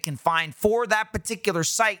coupons that it can find for that particular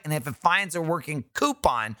site, and if it finds a working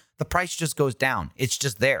coupon, the price just goes down. It's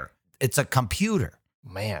just there. It's a computer.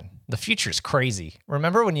 Man, the future's crazy.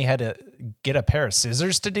 Remember when you had to get a pair of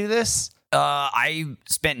scissors to do this? I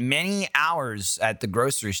spent many hours at the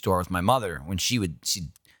grocery store with my mother when she'd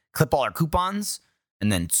clip all our coupons and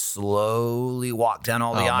then slowly walk down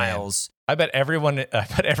all the aisles. I bet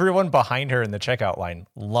everyone behind her in the checkout line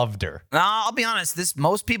loved her. I'll be honest,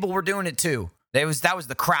 most people were doing it too. That was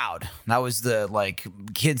the crowd. That was the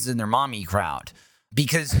kids and their mommy crowd.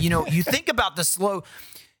 Because you think about the slow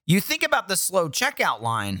checkout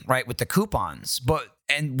line, right, with the coupons,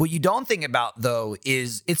 and what you don't think about, though,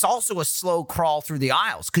 is it's also a slow crawl through the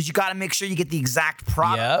aisles because you got to make sure you get the exact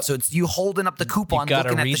product. Yep. So it's you holding up the coupon, you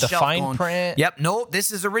looking at read the shelf, fine print. Yep, no,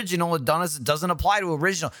 this is original. It doesn't apply to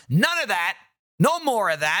original. None of that. No more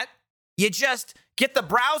of that. You just get the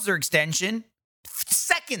browser extension.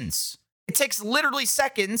 Seconds. It takes literally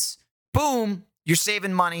seconds. Boom, you're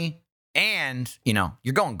saving money, and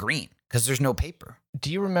you're going green because there's no paper.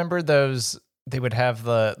 Do you remember those? They would have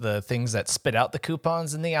the things that spit out the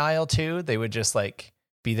coupons in the aisle too. They would just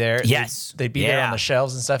be there. Yes. They'd be there on the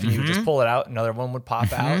shelves and stuff, and you would just pull it out. Another one would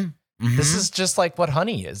pop out. This is just like what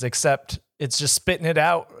Honey is, except it's just spitting it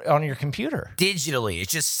out on your computer. Digitally,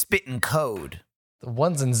 it's just spitting code. The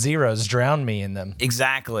ones and zeros drown me in them.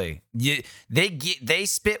 Exactly. They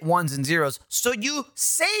spit ones and zeros, so you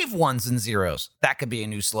save ones and zeros. That could be a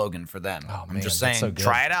new slogan for them. Oh, I'm man, just that's saying, so good.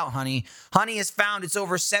 try it out, Honey. Honey has found its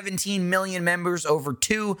over 17 million members, over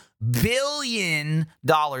 $2 billion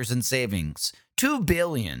in savings. $2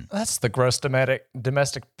 billion. That's the gross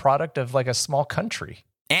domestic product of like a small country.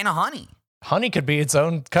 And a honey. Honey could be its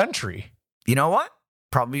own country. You know what?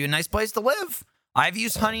 Probably a nice place to live. I've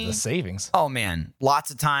used Honey. The savings. Oh man,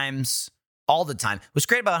 lots of times, all the time. What's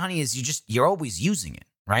great about Honey is you're always using it,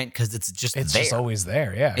 right? Because it's just always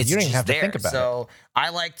there. Yeah, It's you don't even just have to there. think about it. So I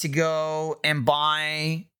like to go and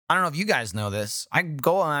buy. I don't know if you guys know this. I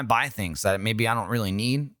go and I buy things that maybe I don't really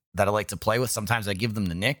need that I like to play with. Sometimes I give them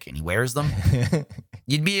to Nick and he wears them.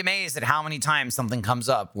 You'd be amazed at how many times something comes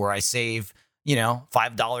up where I save,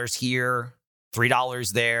 $5 here,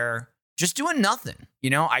 $3 there. Just doing nothing.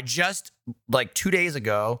 I just, like 2 days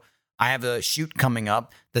ago, I have a shoot coming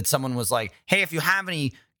up that someone was like, hey, if you have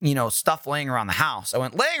any, stuff laying around the house. I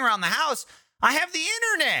went, laying around the house? I have the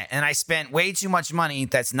internet. And I spent way too much money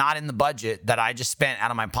that's not in the budget that I just spent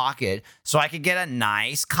out of my pocket so I could get a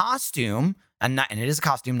nice costume. And it is a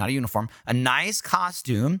costume, not a uniform. A nice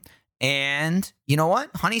costume. And you know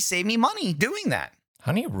what? Honey saved me money doing that.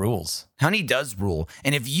 Honey rules. Honey does rule.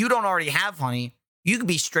 And if you don't already have Honey, you could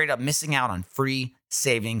be straight up missing out on free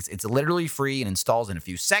savings. It's literally free and installs in a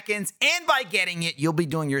few seconds. And by getting it, you'll be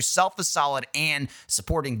doing yourself a solid and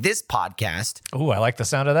supporting this podcast. Ooh, I like the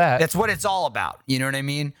sound of that. That's what it's all about. You know what I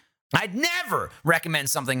mean? I'd never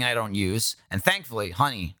recommend something I don't use. And thankfully,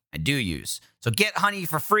 Honey, I do use. So get Honey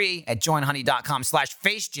for free at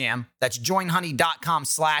joinhoney.com/facejam. That's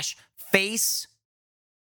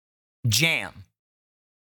joinhoney.com/facejam.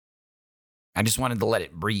 I just wanted to let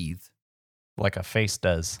it breathe. Like a face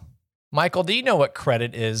does. Michael, do you know what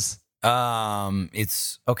credit is?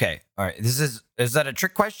 It's okay. All right. Is that a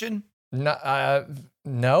trick question?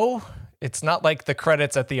 No, it's not like the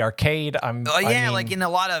credits at the arcade. Like in a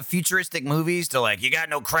lot of futuristic movies, they're like, you got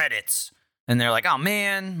no credits. And they're like, oh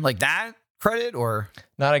man, like that credit or?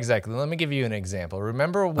 Not exactly. Let me give you an example.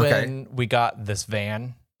 Remember when we got this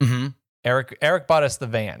van? Mm-hmm. Eric bought us the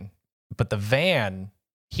van, but the van,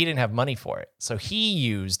 he didn't have money for it. So he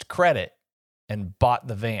used credit and bought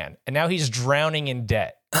the van. And now he's drowning in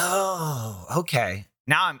debt. Oh, okay.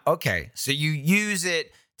 Now I'm okay. So you use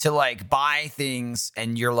it to like buy things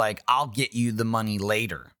and you're like, I'll get you the money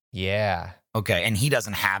later. Yeah. Okay. And he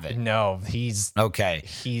doesn't have it. No, he's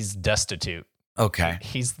destitute. Okay.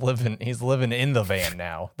 He's living in the van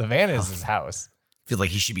now. The van is his house. I feel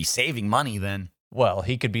like he should be saving money then. Well,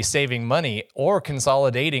 he could be saving money or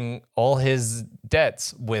consolidating all his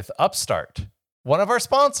debts with Upstart, one of our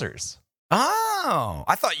sponsors. Oh,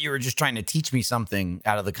 I thought you were just trying to teach me something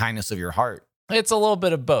out of the kindness of your heart. It's a little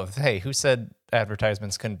bit of both. Hey, who said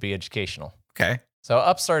advertisements couldn't be educational? Okay. So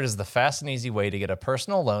Upstart is the fast and easy way to get a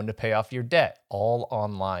personal loan to pay off your debt, all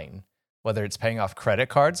online. Whether it's paying off credit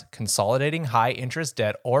cards, consolidating high-interest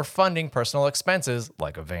debt, or funding personal expenses,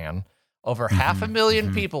 like a van, over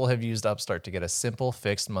 500,000 people have used Upstart to get a simple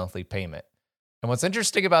fixed monthly payment. And what's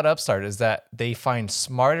interesting about Upstart is that they find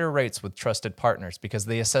smarter rates with trusted partners because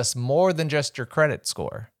they assess more than just your credit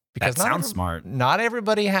score. Because that sounds smart. Not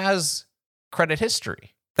everybody has credit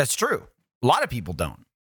history. That's true. A lot of people don't.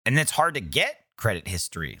 And it's hard to get credit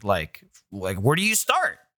history. Like where do you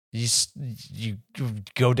start? You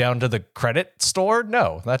go down to the credit store?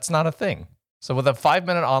 No, that's not a thing. So with a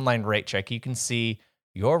 5-minute online rate check, you can see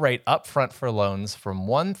your rate up front for loans from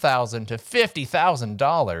 $1,000 to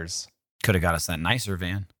 $50,000. Could have got us that nicer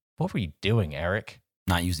van. What were you doing, Eric?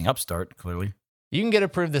 Not using Upstart, clearly. You can get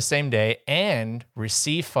approved the same day and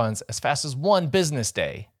receive funds as fast as one business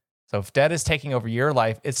day. So if debt is taking over your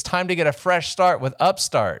life, it's time to get a fresh start with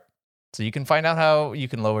Upstart. So you can find out how you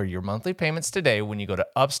can lower your monthly payments today when you go to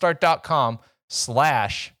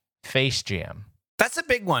upstart.com/facejam. That's a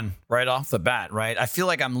big one right off the bat, right? I feel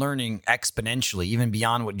like I'm learning exponentially, even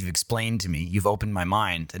beyond what you've explained to me. You've opened my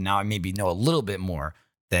mind, and now I maybe know a little bit more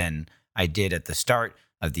than I did at the start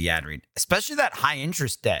of the ad read, especially that high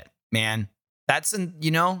interest debt, man. That's,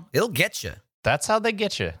 it'll get you. That's how they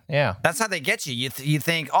get you. Yeah. That's how they get you. You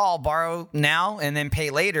think, oh, I'll borrow now and then pay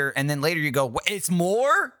later. And then later you go, it's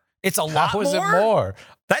more? It's a lot more? How is it more?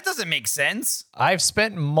 That doesn't make sense. I've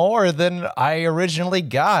spent more than I originally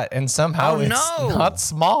got, and somehow it's not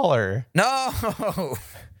smaller. No.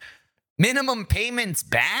 Minimum payments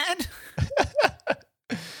bad?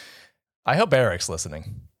 I hope Eric's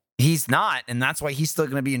listening. He's not, and that's why he's still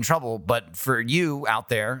going to be in trouble. But for you out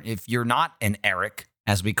there, if you're not an Eric,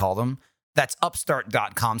 as we call them. That's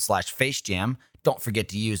upstart.com/FaceJam. Don't forget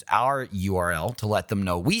to use our URL to let them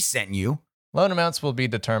know we sent you. Loan amounts will be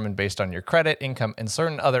determined based on your credit, income, and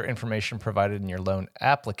certain other information provided in your loan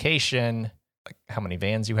application, like how many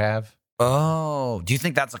vans you have. Oh, do you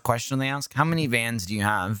think that's a question they ask? How many vans do you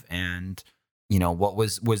have? And, what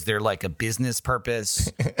was there like a business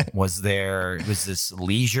purpose? was this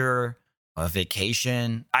leisure, a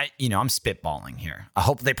vacation? I'm spitballing here. I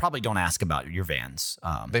hope they probably don't ask about your vans.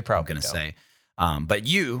 They probably I'm going to don't. say. But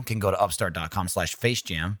you can go to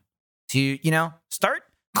upstart.com/FaceJam to, start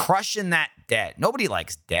crushing that debt. Nobody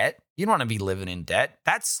likes debt. You don't want to be living in debt.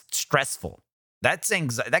 That's stressful.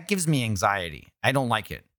 That gives me anxiety. I don't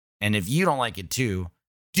like it. And if you don't like it too,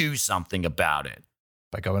 do something about it.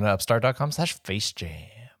 By going to upstart.com/FaceJam.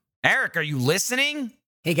 Eric, are you listening?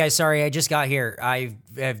 Hey guys, sorry, I just got here. I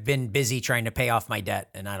have been busy trying to pay off my debt,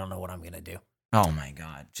 and I don't know what I'm gonna do. Oh my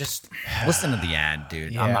God. Just listen to the ad,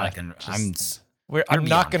 dude. Yeah, I'm not going to. I'm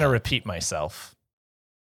not going to repeat myself.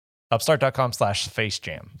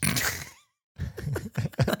 Upstart.com/FaceJam.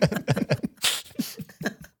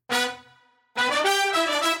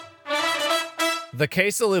 The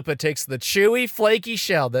quesalupa takes the chewy, flaky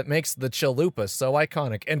shell that makes the chalupa so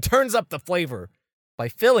iconic and turns up the flavor by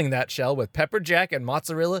filling that shell with pepper jack and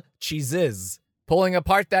mozzarella cheeses. Pulling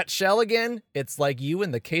apart that shell again, it's like you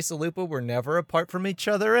and the quesalupa were never apart from each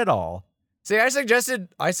other at all. See, I suggested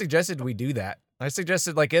we do that. I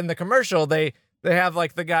suggested, like, in the commercial, they have,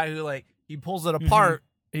 like, the guy who, like, he pulls it apart,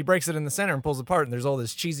 he breaks it in the center and pulls it apart, and there's all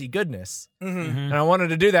this cheesy goodness. And I wanted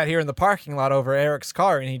to do that here in the parking lot over Eric's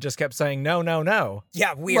car, and he just kept saying, no, no, no.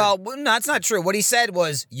 Yeah, weird. Well, no, that's not true. What he said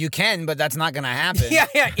was, you can, but that's not going to happen. yeah,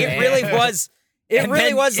 it really was. It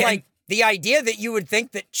really was like the idea that you would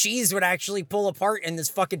think that cheese would actually pull apart in this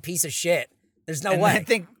fucking piece of shit. There's no way.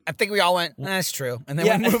 I think we all went, that's true. And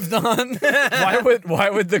then we moved on. Why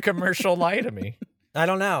would the commercial lie to me? I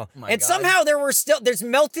don't know. My And God. somehow there's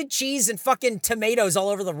melted cheese and fucking tomatoes all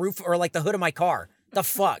over the roof or like the hood of my car. The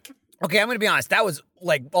fuck? Okay, I'm going to be honest. That was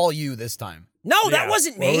like all you this time. No, that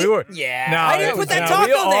wasn't me. Well, we were. Yeah. No, I didn't it put was- that no, we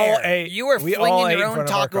taco all there. ate- You were we all flinging ate your in own front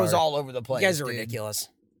of our tacos car. all over the You place. guys are dude. ridiculous.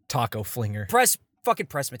 Taco flinger. Fucking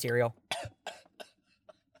press material.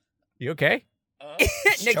 You okay?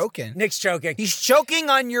 He's choking. Nick's choking. He's choking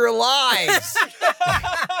on your lies.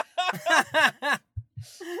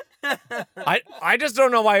 I just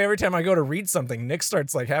don't know why every time I go to read something, Nick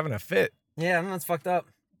starts like having a fit. Yeah, that's fucked up.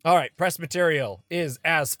 All right, press material is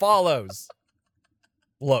as follows.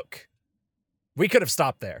 Look, we could have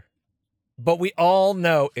stopped there, but we all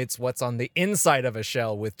know it's what's on the inside of a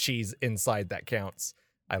shell with cheese inside that counts.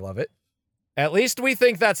 I love it. At least we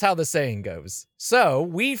think that's how the saying goes. So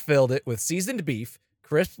we filled it with seasoned beef,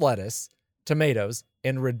 crisp lettuce, tomatoes,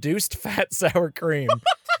 and reduced fat sour cream.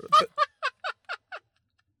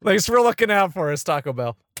 Thanks for looking out for us, Taco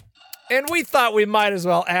Bell. And we thought we might as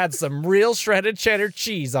well add some real shredded cheddar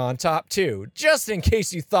cheese on top too, just in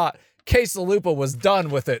case you thought quesalupa was done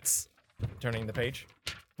with its... Turning the page.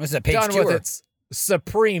 What's that, page Done 2 with or- its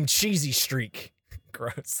supreme cheesy streak.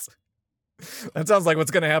 Gross. That sounds like what's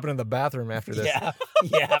going to happen in the bathroom after this.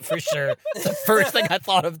 Yeah, for sure. It's the first thing I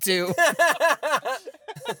thought of too.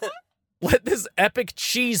 Let this epic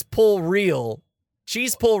cheese pull reel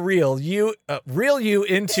you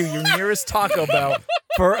into your nearest Taco Bell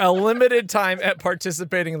for a limited time at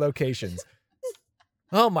participating locations.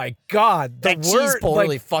 Oh my God. That cheese pull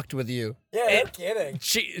really fucked with you. Yeah, no kidding.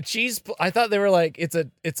 Cheese. I thought they were like it's a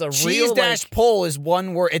Cheese real dash like, pull is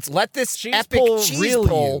one word. It's let this cheese epic pull cheese reel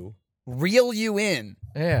pull reel you in.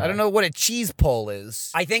 Yeah. I don't know what a cheese pull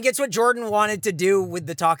is. I think it's what Jordan wanted to do with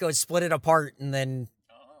the taco, is split it apart and then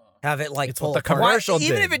have it like It's pull what the apart. commercial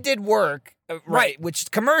Even did. if it did work, right? Which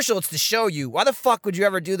commercial? It's to show you. Why the fuck would you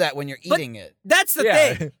ever do that when you're eating it? That's the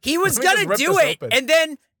Yeah. thing. He was Let me just gonna rip do this it, open. and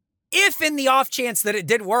then if in the off chance that it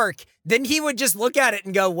did work, then he would just look at it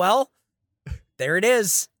and go, "Well, there it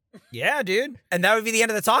is," Yeah, dude. and that would be the end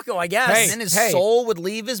of the taco, I guess. Hey, And then his hey. soul would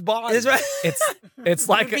leave his body. It's right. It's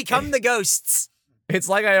Like like become the ghosts. it's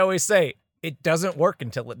like I always say, it doesn't work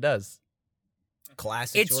until it does.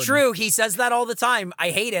 Classic. It's Jordan. true. He says that all the time.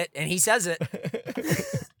 I hate it, and he says it.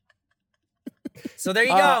 So there you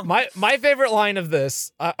go. My favorite line of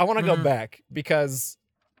this, I want to go back because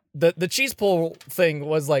the cheese pull thing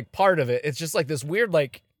was like part of it. It's just like this weird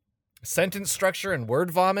like sentence structure and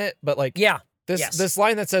word vomit, but like Yeah. this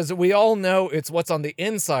line that says we all know it's what's on the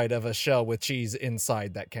inside of a shell with cheese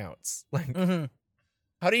inside that counts. Like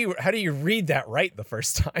how do you read that right the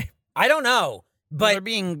first time? I don't know, But they're but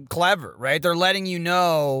being clever, right? They're letting you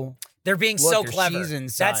know They're being Look, so there's clever. cheese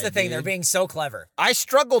inside, That's the thing. dude. They're being so clever. I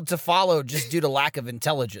struggled to follow just due to lack of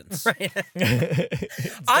intelligence. I'm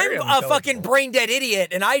a fucking brain dead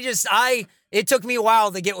idiot, and it took me a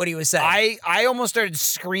while to get what he was saying. I almost started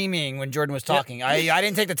screaming when Jordan was talking. I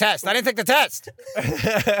didn't take the test. I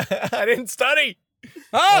didn't study.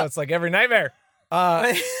 Ah! Oh, it's like every nightmare.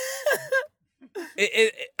 I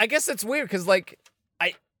guess it's weird because, like,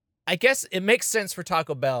 I guess it makes sense for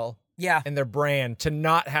Taco Bell and their brand to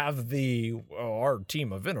not have our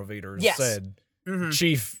team of innovators said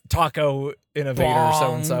chief taco innovator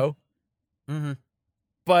so-and-so. Mm-hmm.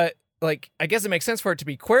 But, like, I guess it makes sense for it to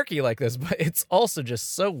be quirky like this, but it's also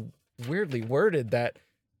just so weirdly worded that,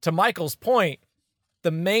 to Michael's point,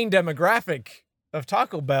 the main demographic of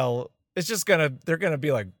Taco Bell is just they're gonna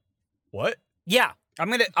be like, what? Yeah. I'm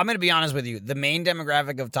gonna be honest with you. The main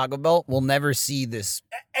demographic of Taco Bell will never see this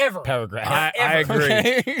Ever. paragraph. I agree.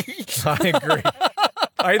 Okay? I agree.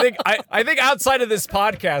 I think outside of this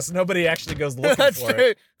podcast, nobody actually goes looking That's for true.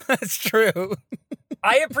 it. That's true.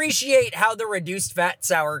 I appreciate how the reduced fat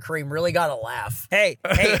sour cream really got a laugh. Hey,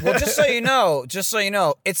 well, just so you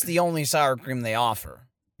know, it's the only sour cream they offer.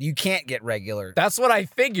 You can't get regular. That's what I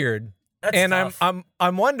figured. That's and tough.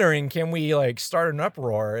 I'm wondering, can we like start an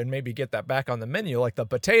uproar and maybe get that back on the menu, like the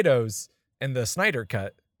potatoes and the Snyder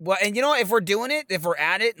cut? Well, and you know what? If we're doing it, if we're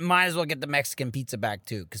at it, might as well get the Mexican pizza back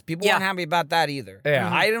too, because people weren't happy about that either. Yeah.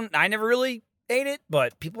 I never really ate it,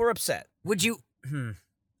 but people were upset. Would you?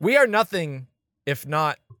 We are nothing if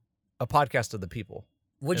not a podcast of the people.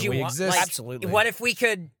 Would And you we want? exist. Like, Absolutely. What if we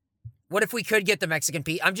could get the Mexican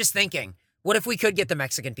pizza? I'm just thinking. What if we could get the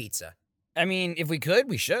Mexican pizza? I mean, if we could,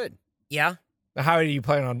 we should. Yeah. How do you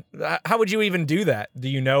plan on? How would you even do that? Do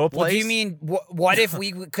you know a place? Well, do you mean what if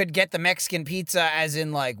we could get the Mexican pizza, as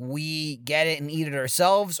in like we get it and eat it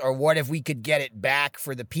ourselves, or what if we could get it back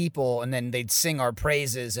for the people and then they'd sing our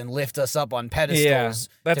praises and lift us up on pedestals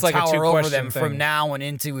that's to like a tower over two-question them from thing. now and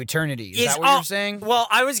into eternity? Is that what you're saying? Well,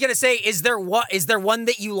 I was gonna say, is there one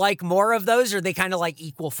that you like more of those, or are they kind of like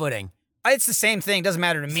equal footing? It's the same thing. Doesn't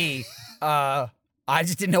matter to me. I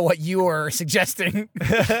just didn't know what you were suggesting.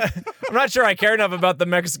 I'm not sure I care enough about the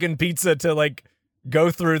Mexican pizza to like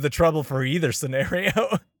go through the trouble for either scenario.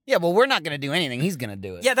 Yeah, well, we're not going to do anything. He's going to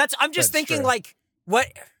do it. Yeah, I'm just That's thinking true. like, what?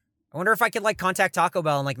 I wonder if I could like contact Taco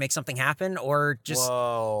Bell and like make something happen, or just.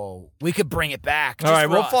 Whoa. We could bring it back. All right,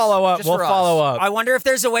 we'll follow up. We'll follow up. I wonder if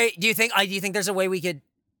there's a way. Do you think there's a way we could?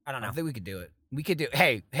 I don't know. I think we could do it. We could do.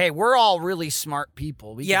 Hey, we're all really smart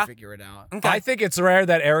people. We can figure it out. Okay. I think it's rare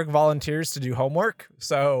that Eric volunteers to do homework,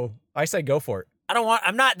 so I say go for it.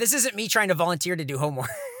 I'm not. This isn't me trying to volunteer to do homework.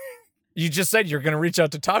 You just said you're going to reach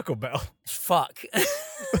out to Taco Bell. Fuck.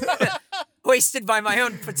 Wasted by my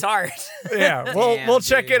own petard. Yeah, Damn, we'll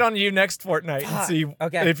check dude. in on you next fortnight and see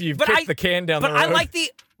if you've But kicked the can down the road. But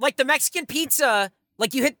I like the Mexican pizza.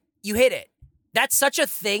 Like you hit it. That's such a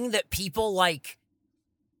thing that people like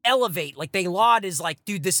elevate. Like they laud is like,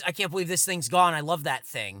 dude, I can't believe this thing's gone. I love that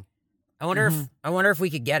thing. I wonder if we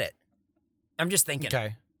could get it. I'm just thinking.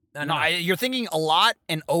 Okay. No, You're thinking a lot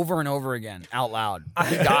and over again out loud.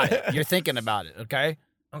 You got it. You're thinking about it. Okay.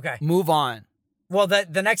 okay. Move on. Well,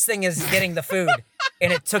 the next thing is getting the food,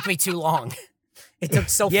 and it took me too long. It took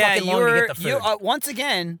so fucking long to get the food. Once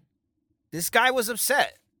again, this guy was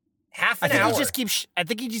upset. Half I an think hour. I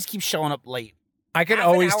think he just keeps showing up late. I can half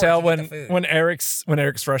an always hour tell to get the food. when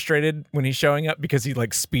Eric's frustrated when he's showing up because he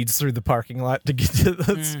like speeds through the parking lot to get to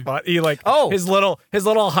the spot. He like his little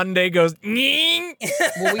Hyundai goes "Nying,"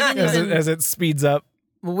 Well, we didn't as it speeds up.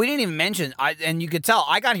 Well, we didn't even mention, and you could tell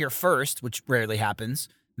I got here first, which rarely happens.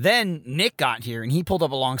 Then Nick got here, and he pulled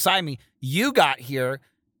up alongside me. You got here,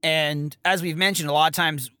 and as we've mentioned, a lot of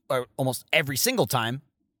times, or almost every single time,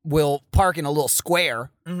 we'll park in a little square.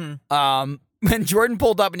 And Jordan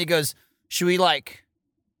pulled up, and he goes, "Should we like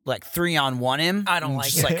 3-on-1 him? I don't and like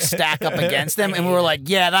just it. like stack up against him." And we were like,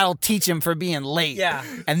 "Yeah, that'll teach him for being late." Yeah.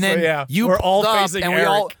 And then So, yeah, you we're all pulled up, facing and we Eric.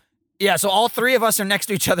 all. Yeah, so all three of us are next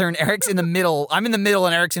to each other, and Eric's in the middle. I'm in the middle,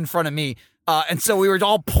 and Eric's in front of me. And so we were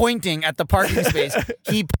all pointing at the parking space.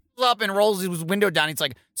 He pulls up and rolls his window down. He's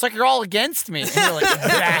like, "It's like you're all against me." And you're like,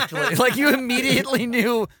 "Exactly." Like you immediately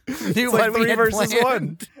knew It's what like we 3 had versus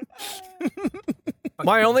planned. 1.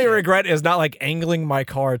 My only regret is not like angling my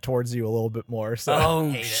car towards you a little bit more, so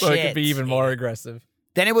Oh, so it could be even more aggressive.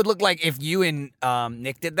 Then it would look like if you and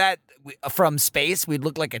Nick did that from space, we'd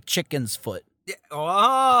look like a chicken's foot.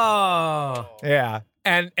 Oh. Yeah.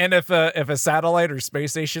 And if a satellite or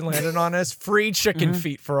space station landed on us, free chicken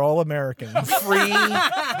feet for all Americans.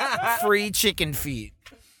 Free chicken feet.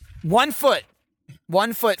 1 foot.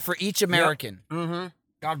 1 foot for each American.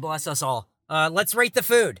 God bless us all. Let's rate the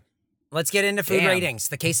food. Let's get into food Damn. ratings.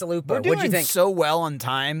 The quesalupa. We're What'd you doing think? so well on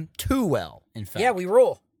time. Too well, in fact. Yeah, we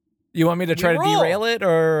rule. You want me to try to roll. derail it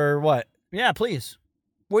or what? Yeah, please.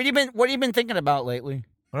 What have you been thinking about lately?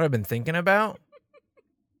 What have I been thinking about?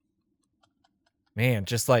 Man,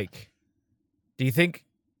 just like, do you think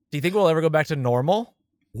we'll ever go back to normal?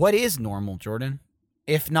 What is normal, Jordan?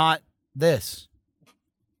 If not this?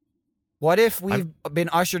 What if we've been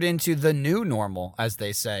ushered into the new normal, as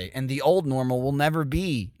they say, and the old normal will never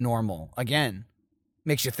be normal again?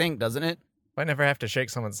 Makes you think, doesn't it? If I never have to shake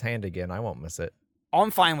someone's hand again, I won't miss it.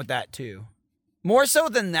 I'm fine with that too. More so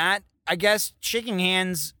than that, I guess shaking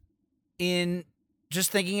hands in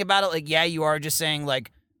just thinking about it, like, yeah, you are just saying,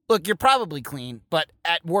 like, look, you're probably clean, but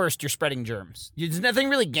at worst, you're spreading germs. There's nothing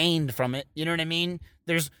really gained from it. You know what I mean?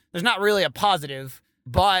 There's not really a positive,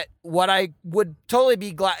 but what I would totally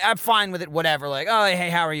be glad, I'm fine with it, whatever. Like, oh, hey,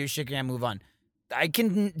 how are you? Shake your hand, move on. I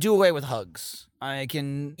can do away with hugs. I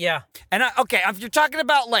can. Yeah. And okay, if you're talking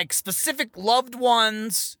about, like, specific loved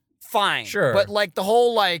ones, fine. Sure. But, like, the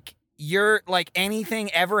whole, like, you're, like,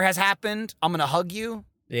 anything ever has happened, I'm going to hug you.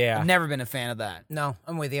 Yeah. I've never been a fan of that. No,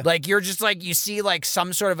 I'm with you. Like, you're just like, you see like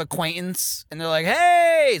some sort of acquaintance and they're like,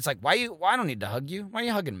 hey, it's like, I don't need to hug you. Why are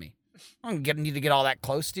you hugging me? I don't need to get all that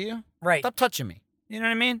close to you. Right. Stop touching me. You know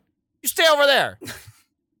what I mean? You stay over there.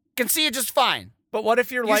 Can see you just fine. But what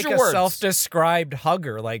if you're Use like your a words. self-described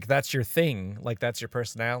hugger? Like that's your thing. Like that's your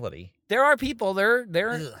personality. There are people, they're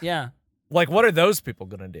Ugh. yeah. Like what are those people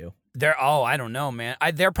gonna do? I don't know, man.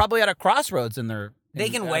 They're probably at a crossroads in their. They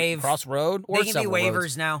can wave. Crossroad or They can be several waivers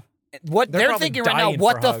roads. now. What They're they're probably thinking right now, dying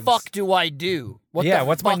what for the hugs. fuck do I do? What Yeah, the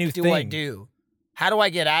what's my fuck new do I thing? do? How do I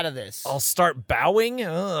get out of this? I'll start bowing?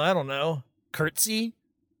 I don't know. Curtsy?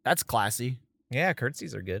 That's classy. Yeah,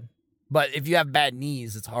 curtsies are good. But if you have bad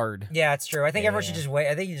knees, it's hard. Yeah, it's true. I think everyone should just wave.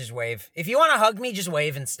 I think you just wave. If you want to hug me, just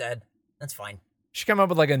wave instead. That's fine. Should come up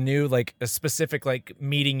with like a new, like a specific, like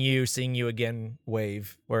meeting you, seeing you again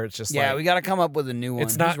wave, where it's just Yeah, like we got to come up with a new one.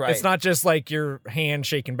 it's not He's right. it's not just like your hand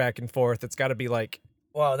shaking back and forth. It's got to be like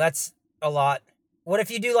Wow, that's a lot. What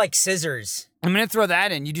if you do like scissors? I'm gonna throw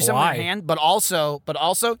that in. You do something with Why? your hand, but also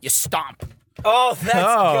you stomp. Oh, that's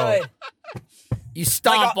Oh. good. You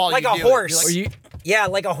stomp while like you a do horse. It. or you Yeah,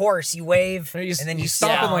 like a horse. You wave, you, and then you you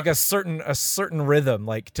stomp sit in like down. a certain rhythm,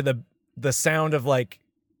 like to the sound of like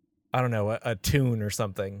I don't know a tune or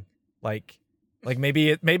something. Like maybe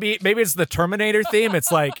it's the Terminator theme.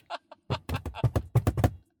 It's like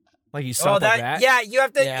you stomp like that. Yeah, you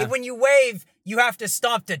have to Yeah. when you wave, you have to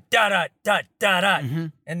stomp to da da da da da,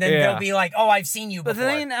 and then Yeah. they'll be like, "Oh, I've seen you But before."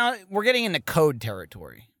 then now we're getting into code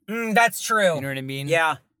territory. That's true. You know what I mean?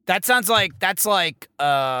 Yeah. That sounds like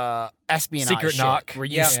espionage Secret shit, knock. where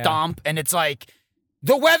you Yeah. stomp and it's like,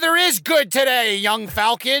 the weather is good today, young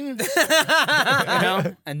falcon. You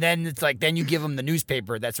know? And then it's like, then you give them the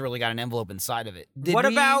newspaper that's really got an envelope inside of it. Did What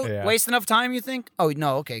we about- Yeah. waste enough time, you think? Oh,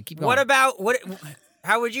 no, okay, keep going. What about what?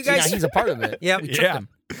 How would you See, now guys? he's a part of it. Yep. We tricked Yeah. him.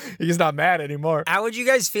 He's not mad anymore. How would you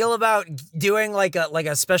guys feel about doing like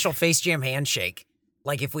a special Face Jam handshake?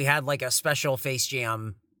 Like if we had like a special Face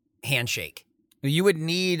Jam handshake. You would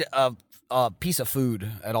need a piece of food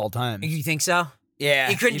at all times. You think so? Yeah.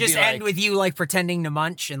 It couldn't you'd just be end like, with you like pretending to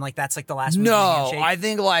munch and like that's like the last move of the No, handshake? I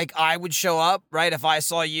think like I would show up, right, if I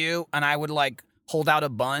saw you and I would like hold out a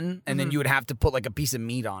bun and then you would have to put like a piece of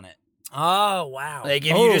meat on it. Oh wow. Like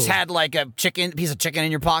if you just Oh. had like a piece of chicken in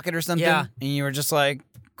your pocket or something, Yeah. and you were just like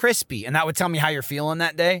crispy, and that would tell me how you're feeling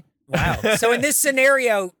that day. Wow. So in this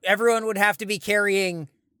scenario, everyone would have to be carrying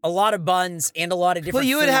a lot of buns and a lot of different Well,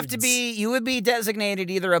 foods. you would be designated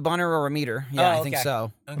either a bunner or a meter. Yeah, Oh, I think okay.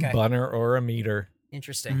 so. Okay. A bunner or a meter.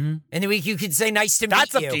 Interesting. And then you could say nice to meet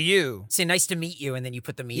That's you. up to you. Say nice to meet you and then you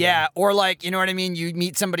put the meat Yeah, in. or like, you know what I mean? You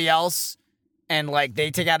meet somebody else and like they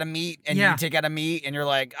take out a meat and Yeah. you take out a meat and you're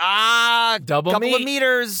like, Double couple of meat.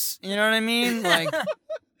 meters. You know what I mean? Like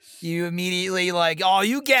you immediately like, oh,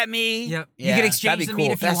 you get me. Yep. Yeah, you could that'd exchange be the cool.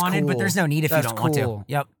 meat if you That's wanted, but cool. there's no need if That's you don't want cool. to.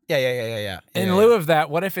 Yep. Yeah. In Yeah. lieu of that,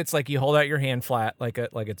 what if it's like you hold out your hand flat like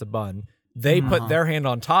it's a bun? They Uh-huh. put their hand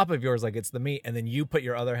on top of yours like it's the meat, and then you put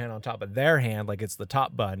your other hand on top of their hand like it's the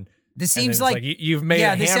top bun. This And then seems it's like, you've made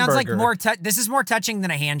yeah, a this sounds like hamburger. more this is more touching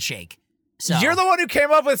than a handshake. So You're the one who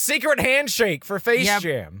came up with secret handshake for Face Yeah.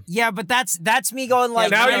 Jam. Yeah, but that's me going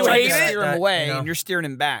like now You're you trying hate to it? steer him away you know. and you're steering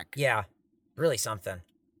him back. Yeah. Really something.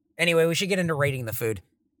 Anyway, we should get into rating the food.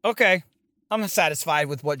 Okay. I'm satisfied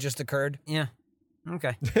with what just occurred. Yeah.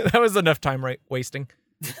 Okay. That was enough time wasting.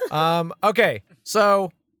 Okay,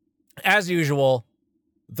 so as usual,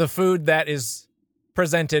 the food that is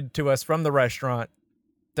presented to us from the restaurant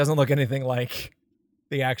doesn't look anything like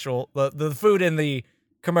the actual the food in the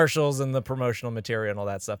commercials and the promotional material and all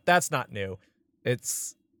that stuff. That's not new.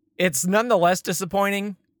 It's it's nonetheless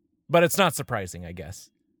disappointing, but it's not surprising, I guess.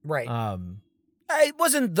 Right. It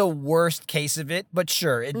wasn't the worst case of it, but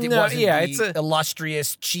sure, it wasn't the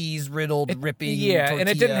illustrious cheese-riddled, ripping tortilla. And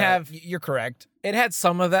it didn't have... You're correct. It had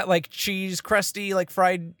some of that, like, cheese crusty, like,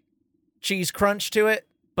 fried cheese crunch to it,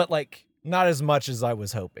 but, like, not as much as I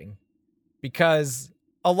was hoping. Because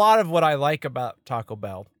a lot of what I like about Taco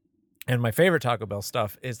Bell, and my favorite Taco Bell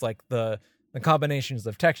stuff, is, like, the combinations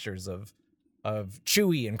of textures of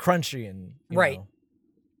chewy and crunchy and, you know,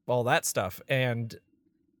 all that stuff. And...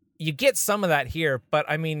 you get some of that here, but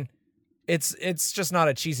I mean, it's just not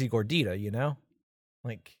a cheesy gordita, you know?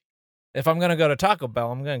 Like, if I'm gonna go to Taco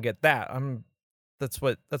Bell, I'm gonna get that. That's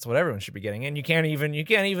what everyone should be getting. And you can't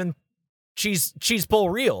even cheese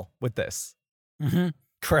pull real with this. Mm-hmm.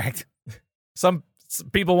 Correct. Some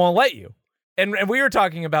people won't let you. And we were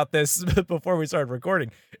talking about this before we started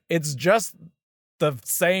recording. It's just the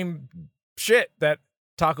same shit that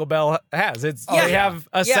Taco Bell has. They have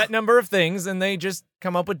a set number of things, and they just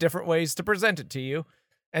come up with different ways to present it to you.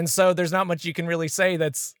 And so there's not much you can really say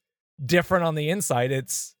that's different on the inside.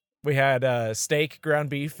 We had steak,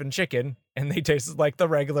 ground beef, and chicken, and they tasted like the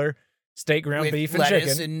regular steak, ground beef, and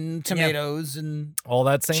chicken, and tomatoes and all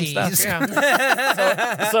that same cheese. stuff.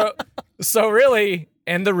 Yeah. so really,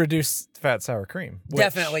 and the reduced fat sour cream. Which,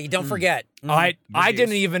 Definitely, don't forget. I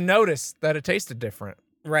didn't even notice that it tasted different.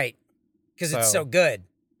 Right. Because it's so good.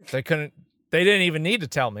 They didn't even need to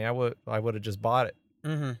tell me. I would have just bought it.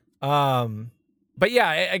 Mm-hmm. But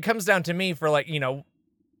yeah, it comes down to me for, like, you know,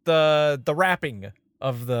 the wrapping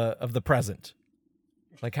of the present,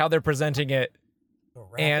 like how they're presenting it,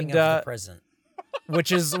 and the present,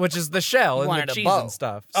 which is the shell and the cheese and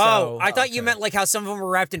stuff. So, I thought you meant like how some of them were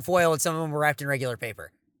wrapped in foil and some of them were wrapped in regular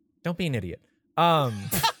paper. Don't be an idiot. You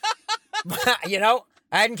know,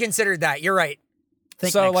 I hadn't considered that. You're right.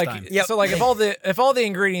 So like if all the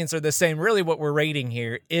ingredients are the same, really what we're rating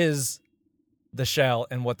here is the shell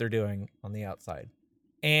and what they're doing on the outside.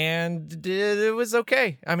 And it was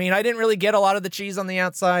okay. I mean, I didn't really get a lot of the cheese on the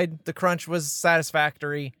outside. The crunch was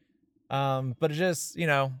satisfactory. But it just, you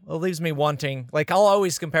know, it leaves me wanting. Like, I'll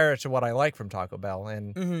always compare it to what I like from Taco Bell,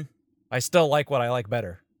 and I still like what I like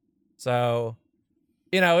better. So,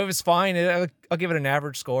 you know, it was fine. I'll give it an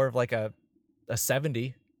average score of like a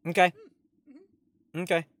 70. Okay.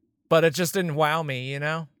 But it just didn't wow me, you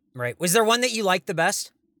know? Right. Was there one that you liked the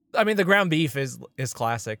best? I mean, the ground beef is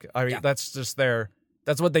classic. I mean, that's just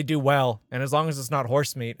that's what they do well. And as long as it's not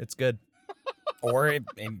horse meat, it's good. Or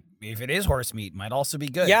if it is horse meat, might also be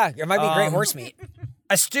good. Yeah, it might be great horse meat.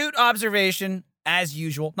 Astute observation, as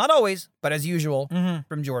usual. Not always, but as usual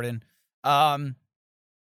from Jordan. I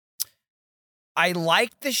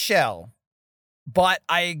like the shell, but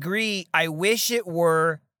I agree. I wish it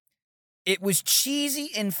was cheesy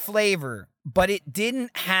in flavor, but it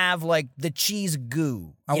didn't have like the cheese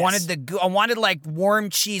goo. I wanted the goo. I wanted like warm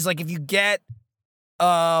cheese. Like if you get,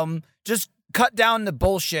 just cut down the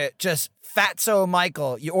bullshit. Just Fatso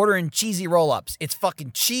Michael. You order in cheesy roll-ups. It's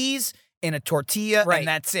fucking cheese in a tortilla, and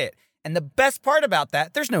that's it. And the best part about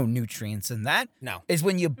that, there's no nutrients in that. No. Is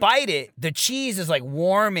when you bite it, the cheese is like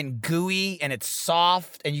warm and gooey, and it's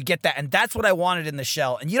soft, and you get that. And that's what I wanted in the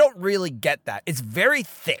shell. And you don't really get that. It's very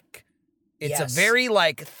thick. It's a very,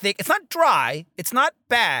 like, thick. It's not dry. It's not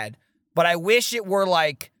bad. But I wish it were,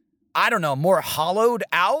 like, I don't know, more hollowed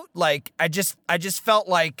out. Like, I just felt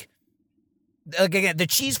like, again, the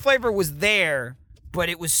cheese flavor was there, but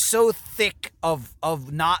it was so thick of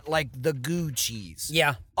not, like, the goo cheese.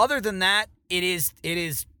 Yeah. Other than that, it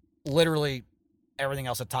is literally everything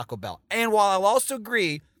else at Taco Bell. And while I'll also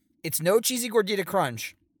agree, it's no cheesy gordita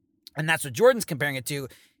crunch, and that's what Jordan's comparing it to,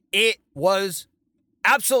 it was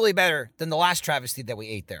absolutely better than the last travesty that we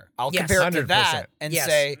ate there. I'll compare it to that and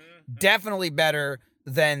say definitely better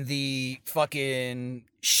than the fucking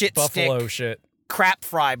buffalo shit crap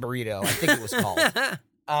fry burrito, I think it was called.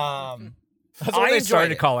 That's what they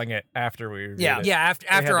started calling it after we reviewed it. Yeah,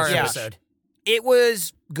 after our episode. It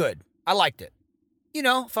was good. I liked it. You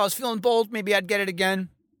know, if I was feeling bold, maybe I'd get it again.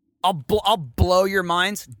 I'll blow your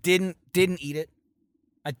minds. Didn't eat it.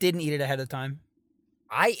 I didn't eat it ahead of time.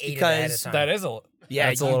 I ate it ahead of time. That is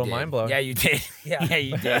that's a little mind-blowing. Yeah, you did. Yeah,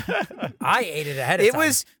 you did. I ate it ahead of time. It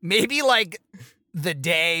was maybe like the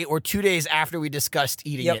day or 2 days after we discussed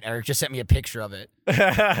eating it. Eric just sent me a picture of it. and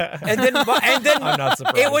then I'm not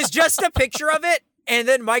surprised. It was just a picture of it, and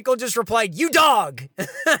then Michael just replied, "You dog."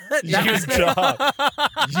 You dog.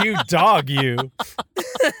 You dog, you.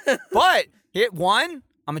 But it won.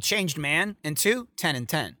 I'm a changed man, and 2, 10 and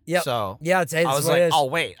 10. Yep. So yeah, it's I was what like, it is. oh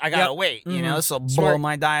wait, I gotta wait. You know, this will blow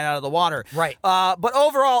my diet out of the water. Right. But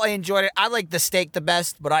overall, I enjoyed it. I like the steak the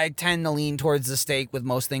best, but I tend to lean towards the steak with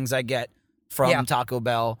most things I get from Taco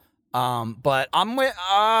Bell. But I'm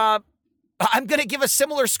gonna give a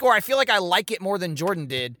similar score. I feel like I like it more than Jordan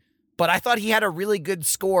did, but I thought he had a really good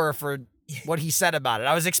score for what he said about it.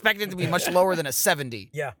 I was expecting it to be much lower than a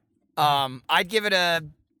 70. Yeah. I'd give it a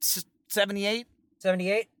 78.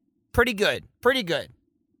 78? Pretty good.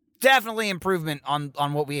 Definitely improvement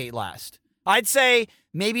on what we ate last. I'd say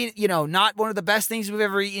maybe, not one of the best things we've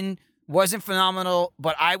ever eaten. Wasn't phenomenal,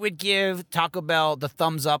 but I would give Taco Bell the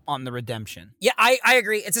thumbs up on the redemption. Yeah, I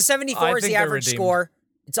agree. It's a 74 is the average score.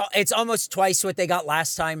 It's almost twice what they got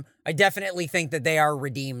last time. I definitely think that they are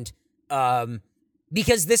redeemed.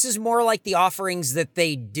 Because this is more like the offerings that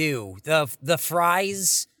they do. The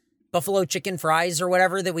fries, buffalo chicken fries or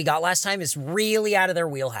whatever that we got last time is really out of their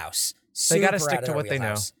wheelhouse. They got to stick to what they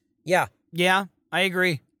know. Yeah. Yeah, I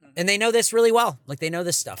agree. And they know this really well. Like, they know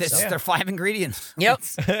this stuff. This is their 5 ingredients. Yep.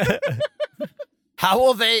 How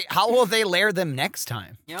will they layer them next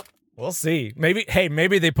time? Yep. We'll see.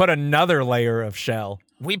 Maybe they put another layer of shell.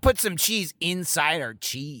 We put some cheese inside our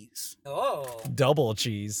cheese. Oh. Double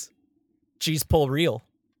cheese. Cheese pull real.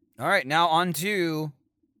 All right, now on to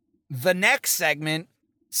the next segment,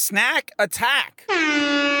 Snack Attack.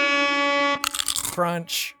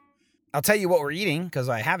 Crunch. I'll tell you what we're eating because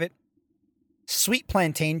I have it. Sweet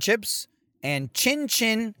plantain chips and chin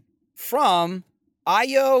chin from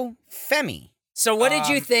Ayo Femi. So what did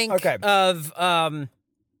you think of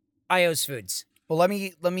Ayo's Foods? Well, let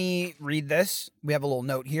me read this. We have a little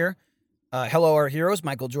note here. Hello, our heroes,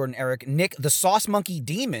 Michael, Jordan, Eric, Nick, the Sauce Monkey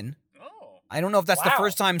Demon. Oh. I don't know if that's the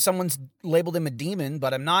first time someone's labeled him a demon,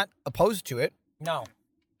 but I'm not opposed to it. No.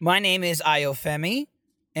 My name is Ayo Femi,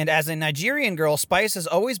 and as a Nigerian girl, spice has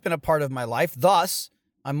always been a part of my life. Thus,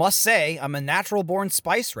 I must say I'm a natural-born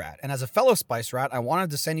spice rat, and as a fellow spice rat, I wanted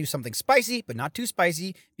to send you something spicy, but not too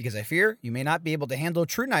spicy, because I fear you may not be able to handle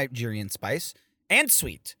true Nigerian spice and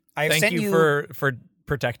sweet. Thank you for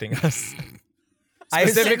protecting us.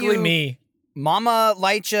 Specifically me. Mama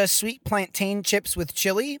Lycha sweet plantain chips with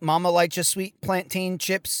chili, Mama Lycha sweet plantain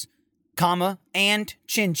chips, and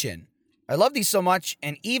chin chin. I love these so much,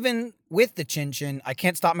 and even with the chin chin, I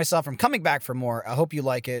can't stop myself from coming back for more. I hope you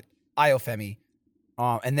like it. Ayo Femi.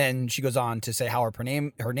 And then she goes on to say how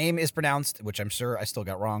her name is pronounced, which I'm sure I still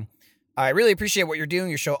got wrong. I really appreciate what you're doing.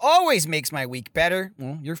 Your show always makes my week better.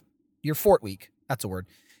 Well, your fort week. That's a word.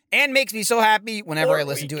 And makes me so happy whenever I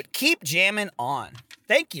listen to it. Keep jamming on.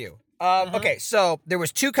 Thank you. Okay, so there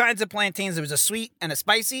was 2 kinds of plantains. There was a sweet and a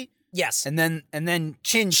spicy. Yes. And then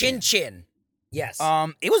chin. Yes.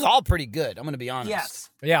 It was all pretty good. I'm gonna be honest. Yes.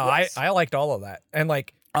 Yeah, yes. I liked all of that. And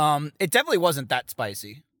it definitely wasn't that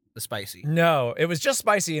spicy. The spicy. No, it was just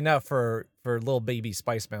spicy enough for little baby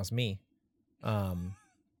Spice Mouse me.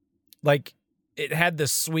 It had the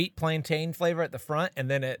sweet plantain flavor at the front, and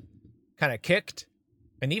then it kind of kicked,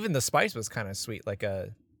 and even the spice was kind of sweet, like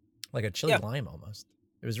a chili lime almost.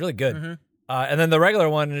 It was really good. Mm-hmm. And then the regular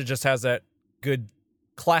one, it just has that good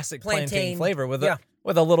classic plantain flavor with a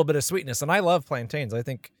little bit of sweetness. And I love plantains. I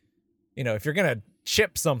think, if you're gonna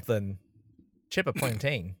chip something, chip a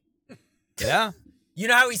plantain. Yeah. You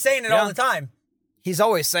know how he's saying it all the time. He's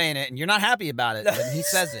always saying it, and you're not happy about it, but he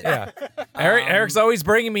says it. Yeah. Eric's always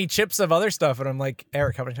bringing me chips of other stuff, and I'm like,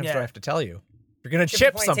 Eric, how many times do I have to tell you? You're gonna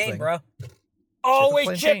chip something, bro.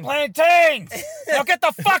 Always chip plantains. Now get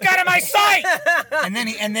the fuck out of my sight. And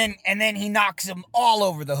then he knocks them all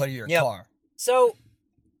over the hood of your car. So,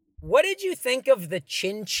 what did you think of the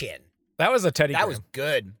chin chin? That was a Teddy. That was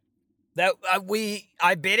good. That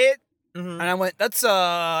I bit it. Mm-hmm. And I went,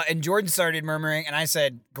 and Jordan started murmuring, and I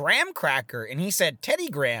said, graham cracker, and he said Teddy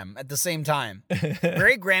Graham at the same time.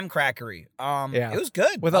 Very graham crackery. It was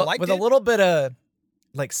good. With a little bit of,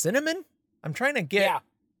 cinnamon? I'm trying to get... Yeah.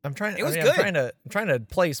 It was good. I'm trying to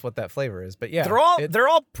place what that flavor is, but yeah. They're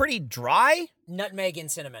all pretty dry. Nutmeg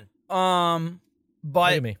and cinnamon.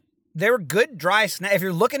 But they were good dry snack. If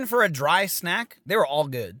you're looking for a dry snack, they were all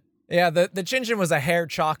good. Yeah, the chin chin was a hair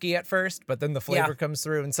chalky at first, but then the flavor comes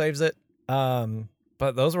through and saves it.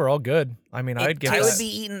 But those were all good. I mean, I'd be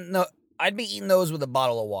eating those with a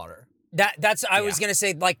bottle of water. I was gonna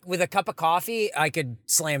say, with a cup of coffee, I could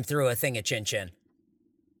slam through a thing of chin chin.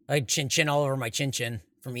 Like chin chin all over my chin chin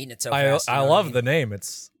from eating it so fast. I love the name.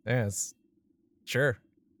 It's sure.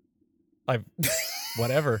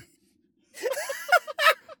 Whatever.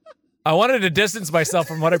 I wanted to distance myself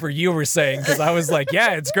from whatever you were saying because I was like,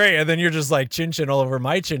 yeah, it's great. And then you're just like chin-chin all over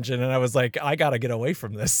my chin-chin. And I was like, I got to get away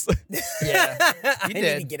from this. Yeah, I need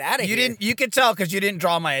to get out of here. You could tell because you didn't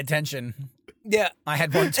draw my attention. Yeah. I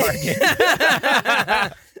had one target.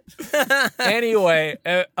 Anyway,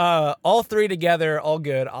 all three together, all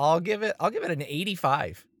good. I'll give it an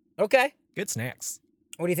 85. Okay. Good snacks.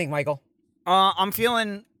 What do you think, Michael? I'm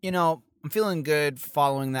feeling good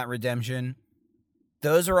following that redemption.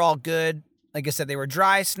 Those are all good. Like I said, they were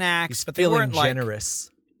dry snacks, He's but they feeling weren't generous.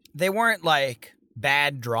 they weren't like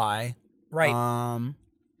bad dry. Right.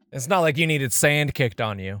 It's not like you needed sand kicked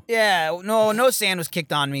on you. Yeah, no sand was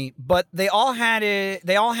kicked on me, but they all had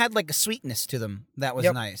like a sweetness to them that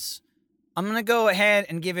was nice. I'm going to go ahead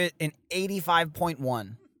and give it an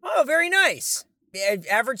 85.1. Oh, very nice.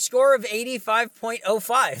 Average score of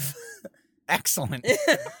 85.05. Excellent.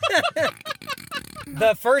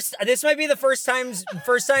 This might be the first time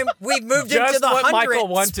we've moved into the what Michael 100th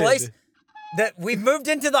wanted. place. That we've moved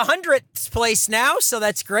into the 100th place now, so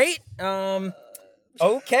that's great.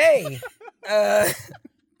 Okay.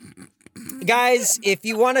 Guys, if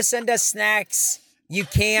you want to send us snacks, you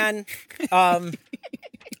can.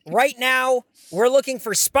 Right now, we're looking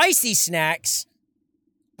for spicy snacks.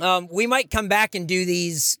 We might come back and do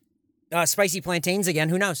these spicy plantains again.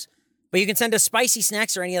 Who knows? But you can send us spicy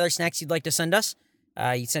snacks or any other snacks you'd like to send us.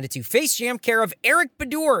 You send it to Face Jam, care of Eric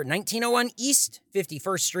Bedour, 1901 East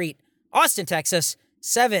 51st Street, Austin, Texas,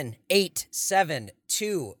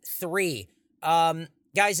 78723.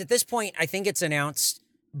 Guys, at this point, I think it's announced,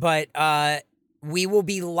 but we will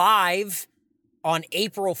be live on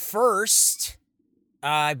April 1st.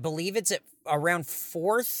 I believe it's at around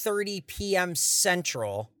 4:30 p.m.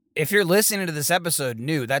 Central. If you're listening to this episode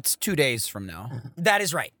new, that's 2 days from now. That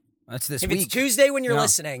is right. That's this If week. it's Tuesday when you're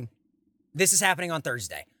listening, this is happening on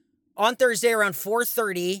Thursday. On Thursday around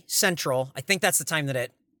 4:30 Central, I think that's the time that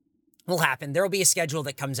it will happen. There will be a schedule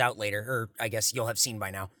that comes out later, or I guess you'll have seen by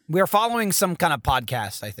now. We're following some kind of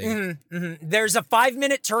podcast, I think. There's a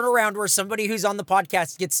 5-minute turnaround where somebody who's on the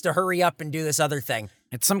podcast gets to hurry up and do this other thing.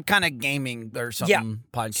 It's some kind of gaming or something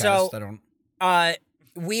podcast. So, I don't.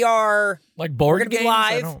 We are Like board we're gonna games? be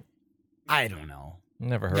live. I don't know.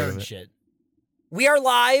 Never heard of Nerd it. shit. We are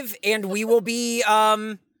live, and we will be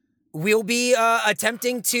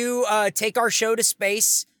attempting to take our show to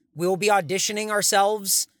space. We will be auditioning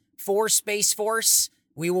ourselves for Space Force.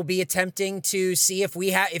 We will be attempting to see if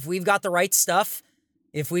we've got the right stuff,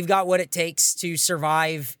 if we've got what it takes to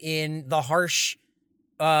survive in the harsh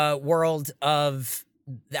world of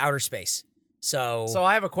the outer space. So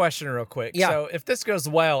I have a question real quick. Yeah. So if this goes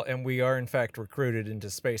well and we are in fact recruited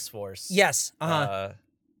into Space Force, yes, I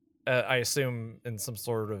assume in some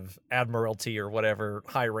sort of admiralty or whatever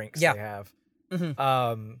high ranks Yeah. they have.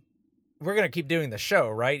 Mhm. We're gonna keep doing the show,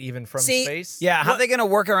 right? Even from space. Yeah, how are they going to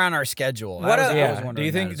work around our schedule? What I was Yeah. wondering Do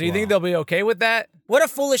you think? that as Do you think well. they'll be okay with that? What a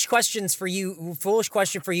foolish question for you fools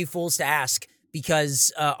to ask,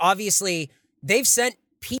 because obviously they've sent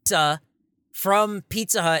pizza from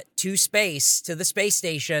Pizza Hut to space, to the space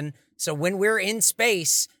station. So when we're in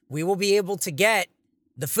space, we will be able to get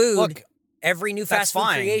the food. Look, every new that's fast food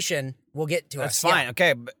fine. creation will get to That's us. fine.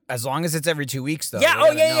 Okay, but as long as it's every 2 weeks, though. Yeah. we Oh,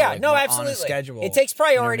 gotta yeah, know, yeah. like, No, we're absolutely. On a schedule. It takes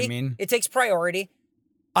priority. You know what I mean? It takes priority.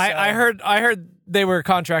 I heard they were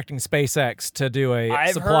contracting SpaceX to do a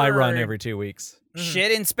I've supply run heard- every 2 weeks.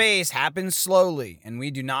 Shit in space happens slowly, and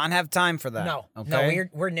we do not have time for that. No, okay? no,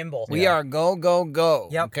 we're nimble. We are go, go, go.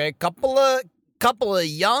 Yep. Okay, couple of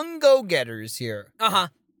young go-getters here.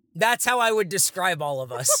 That's how I would describe all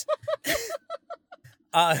of us.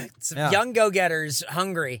 Some Yeah. young go-getters,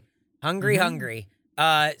 hungry.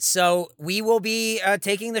 So we will be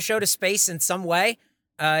taking the show to space in some way,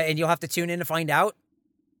 and you'll have to tune in to find out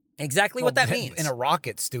exactly what that means. In a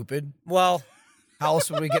rocket, stupid. Well, How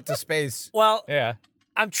else would we get to space? Yeah.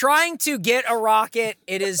 I'm trying to get a rocket.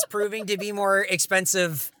 It is proving to be more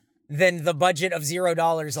expensive than the budget of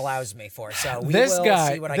 $0 allows me for. So we This will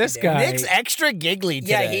guy- see what this I can do. guy- Nick's extra giggly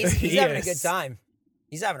Yeah, today. he's He having a is. good time.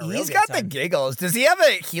 He's having a real He's good got time. the giggles. Does he have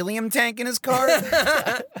a helium tank in his car? Is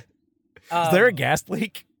there a gas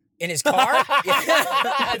leak? in his car?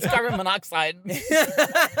 It's carbon monoxide.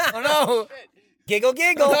 Oh no! Giggle,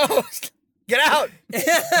 giggle. No. Get out!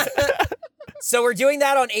 So we're doing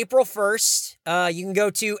that on April 1st. You can go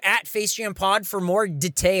to @FaceJamPod for more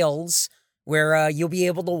details, where you'll be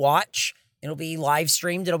able to watch. It'll be live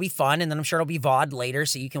streamed. It'll be fun. And then I'm sure it'll be VOD later,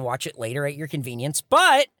 so you can watch it later at your convenience.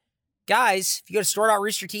 But, guys, if you go to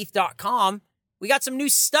store.roosterteeth.com, we got some new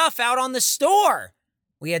stuff out on the store.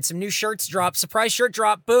 We had some new shirts drop. Surprise shirt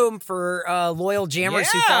drop, boom, for loyal jammers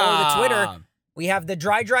who follow the Twitter. We have the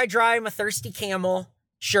Dry, I'm a Thirsty Camel.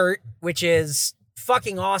 shirt, which is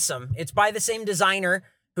fucking awesome. It's by the same designer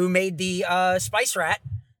who made the Spice Rat.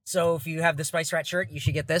 So if you have the Spice Rat shirt, you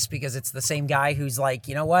should get this because it's the same guy who's like,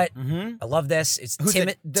 you know what? I love this. It's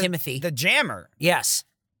Timothy. The jammer. Yes.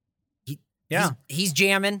 He's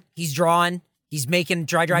jamming. He's drawing. He's making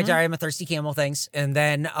dry, I'm a thirsty camel things. And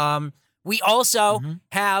then we also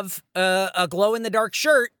have a glow-in-the-dark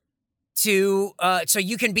shirt so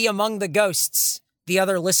you can be among the ghosts, the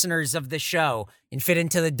other listeners of the show, and fit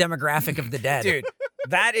into the demographic of the dead. Dude,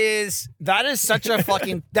 that is such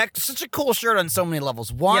a that's such a cool shirt on so many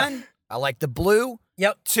levels. One, I like the blue.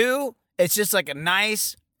 Yep. Two, it's just like a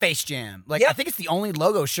nice Face Jam. Like, I think it's the only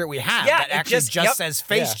logo shirt we have that actually just says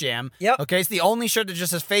Face Jam. Yep. Okay, it's the only shirt that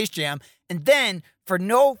just says Face Jam. And then, for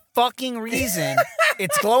no fucking reason,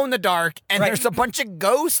 it's glow in the dark, and there's a bunch of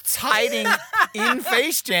ghosts hiding in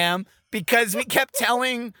Face Jam because we kept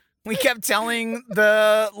telling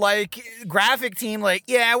the like graphic team, like,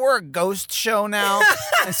 yeah, we're a ghost show now,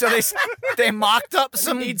 and so they mocked up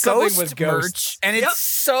some ghost merch, and it's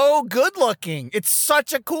so good looking. It's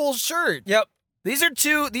such a cool shirt. Yep. These are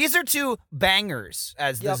two bangers,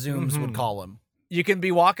 as the Zooms would call them. You can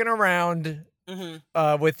be walking around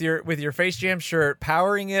with your Face Jam shirt,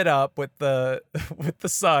 powering it up with the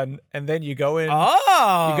sun, and then you go in.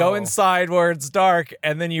 Oh, you go inside where it's dark,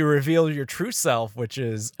 and then you reveal your true self, which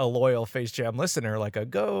is a loyal Face Jam listener, like a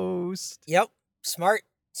ghost. Yep, smart.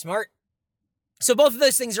 So both of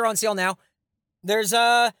those things are on sale now. There's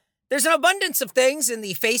an abundance of things in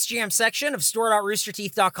the Face Jam section of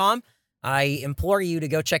store.roosterteeth.com. I implore you to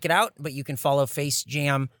go check it out, but you can follow Face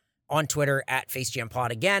Jam on Twitter at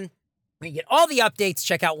FaceJamPod again. We get all the updates,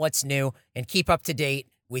 check out what's new, and keep up to date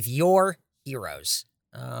with your heroes.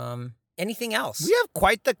 Anything else? We have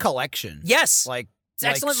quite the collection. Yes. It's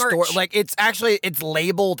excellent merch. It's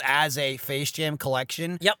labeled as a Face Jam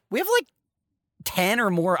collection. Yep. We have 10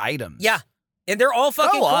 or more items. Yeah. And they're all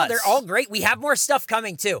fucking cool. Us. They're all great. We have more stuff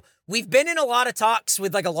coming too. We've been in a lot of talks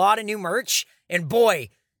with a lot of new merch, and boy,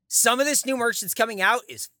 some of this new merch that's coming out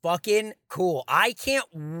is fucking cool. I can't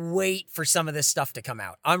wait for some of this stuff to come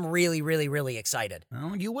out. I'm really, really, really excited.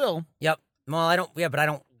 Well, you will. Yep. Well, but I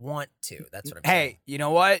don't want to. That's what I'm saying. Hey, you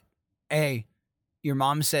know what? Hey, your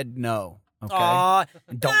mom said no, okay?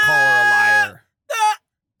 And don't call her a liar.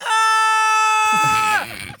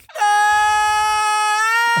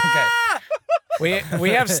 Okay. We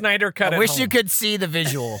have Snyder cut. I wish you could see the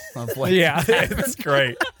visual of what. Yeah, that's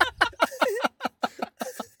great.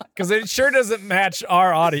 Because it sure doesn't match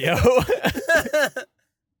our audio.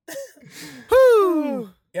 Woo!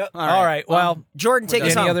 Yep. All right. Well, Jordan, take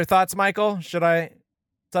us home. Any other thoughts, Michael? Should I?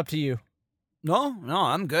 It's up to you. No,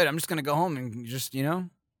 I'm good. I'm just gonna go home and just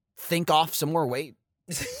think off some more weight.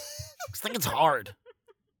 I think it's hard.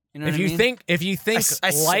 You know if you think I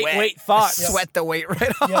lightweight sweat. thoughts, I sweat the weight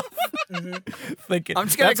right off. Yep. Thinking. I'm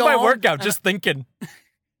just gonna That's go my home. workout. Just thinking.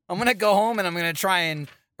 I'm gonna go home and I'm gonna try and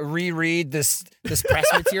reread this press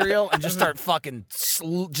material and just start fucking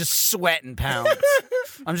just sweating pounds.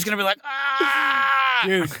 I'm just gonna be like,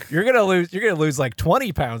 dude, you're gonna lose like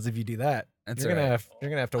 20 pounds if you do that. That's you're gonna have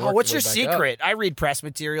to work. Oh, what's your back secret? I read press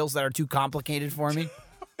materials that are too complicated for me.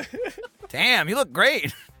 Damn, you look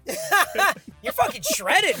great. You're fucking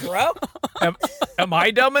shredded, bro. Am I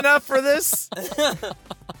dumb enough for this?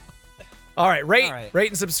 All right, rate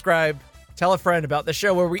and subscribe. Tell a friend about the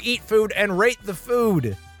show where we eat food and rate the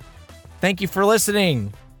food. Thank you for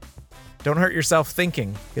listening. Don't hurt yourself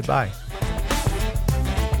thinking. Goodbye.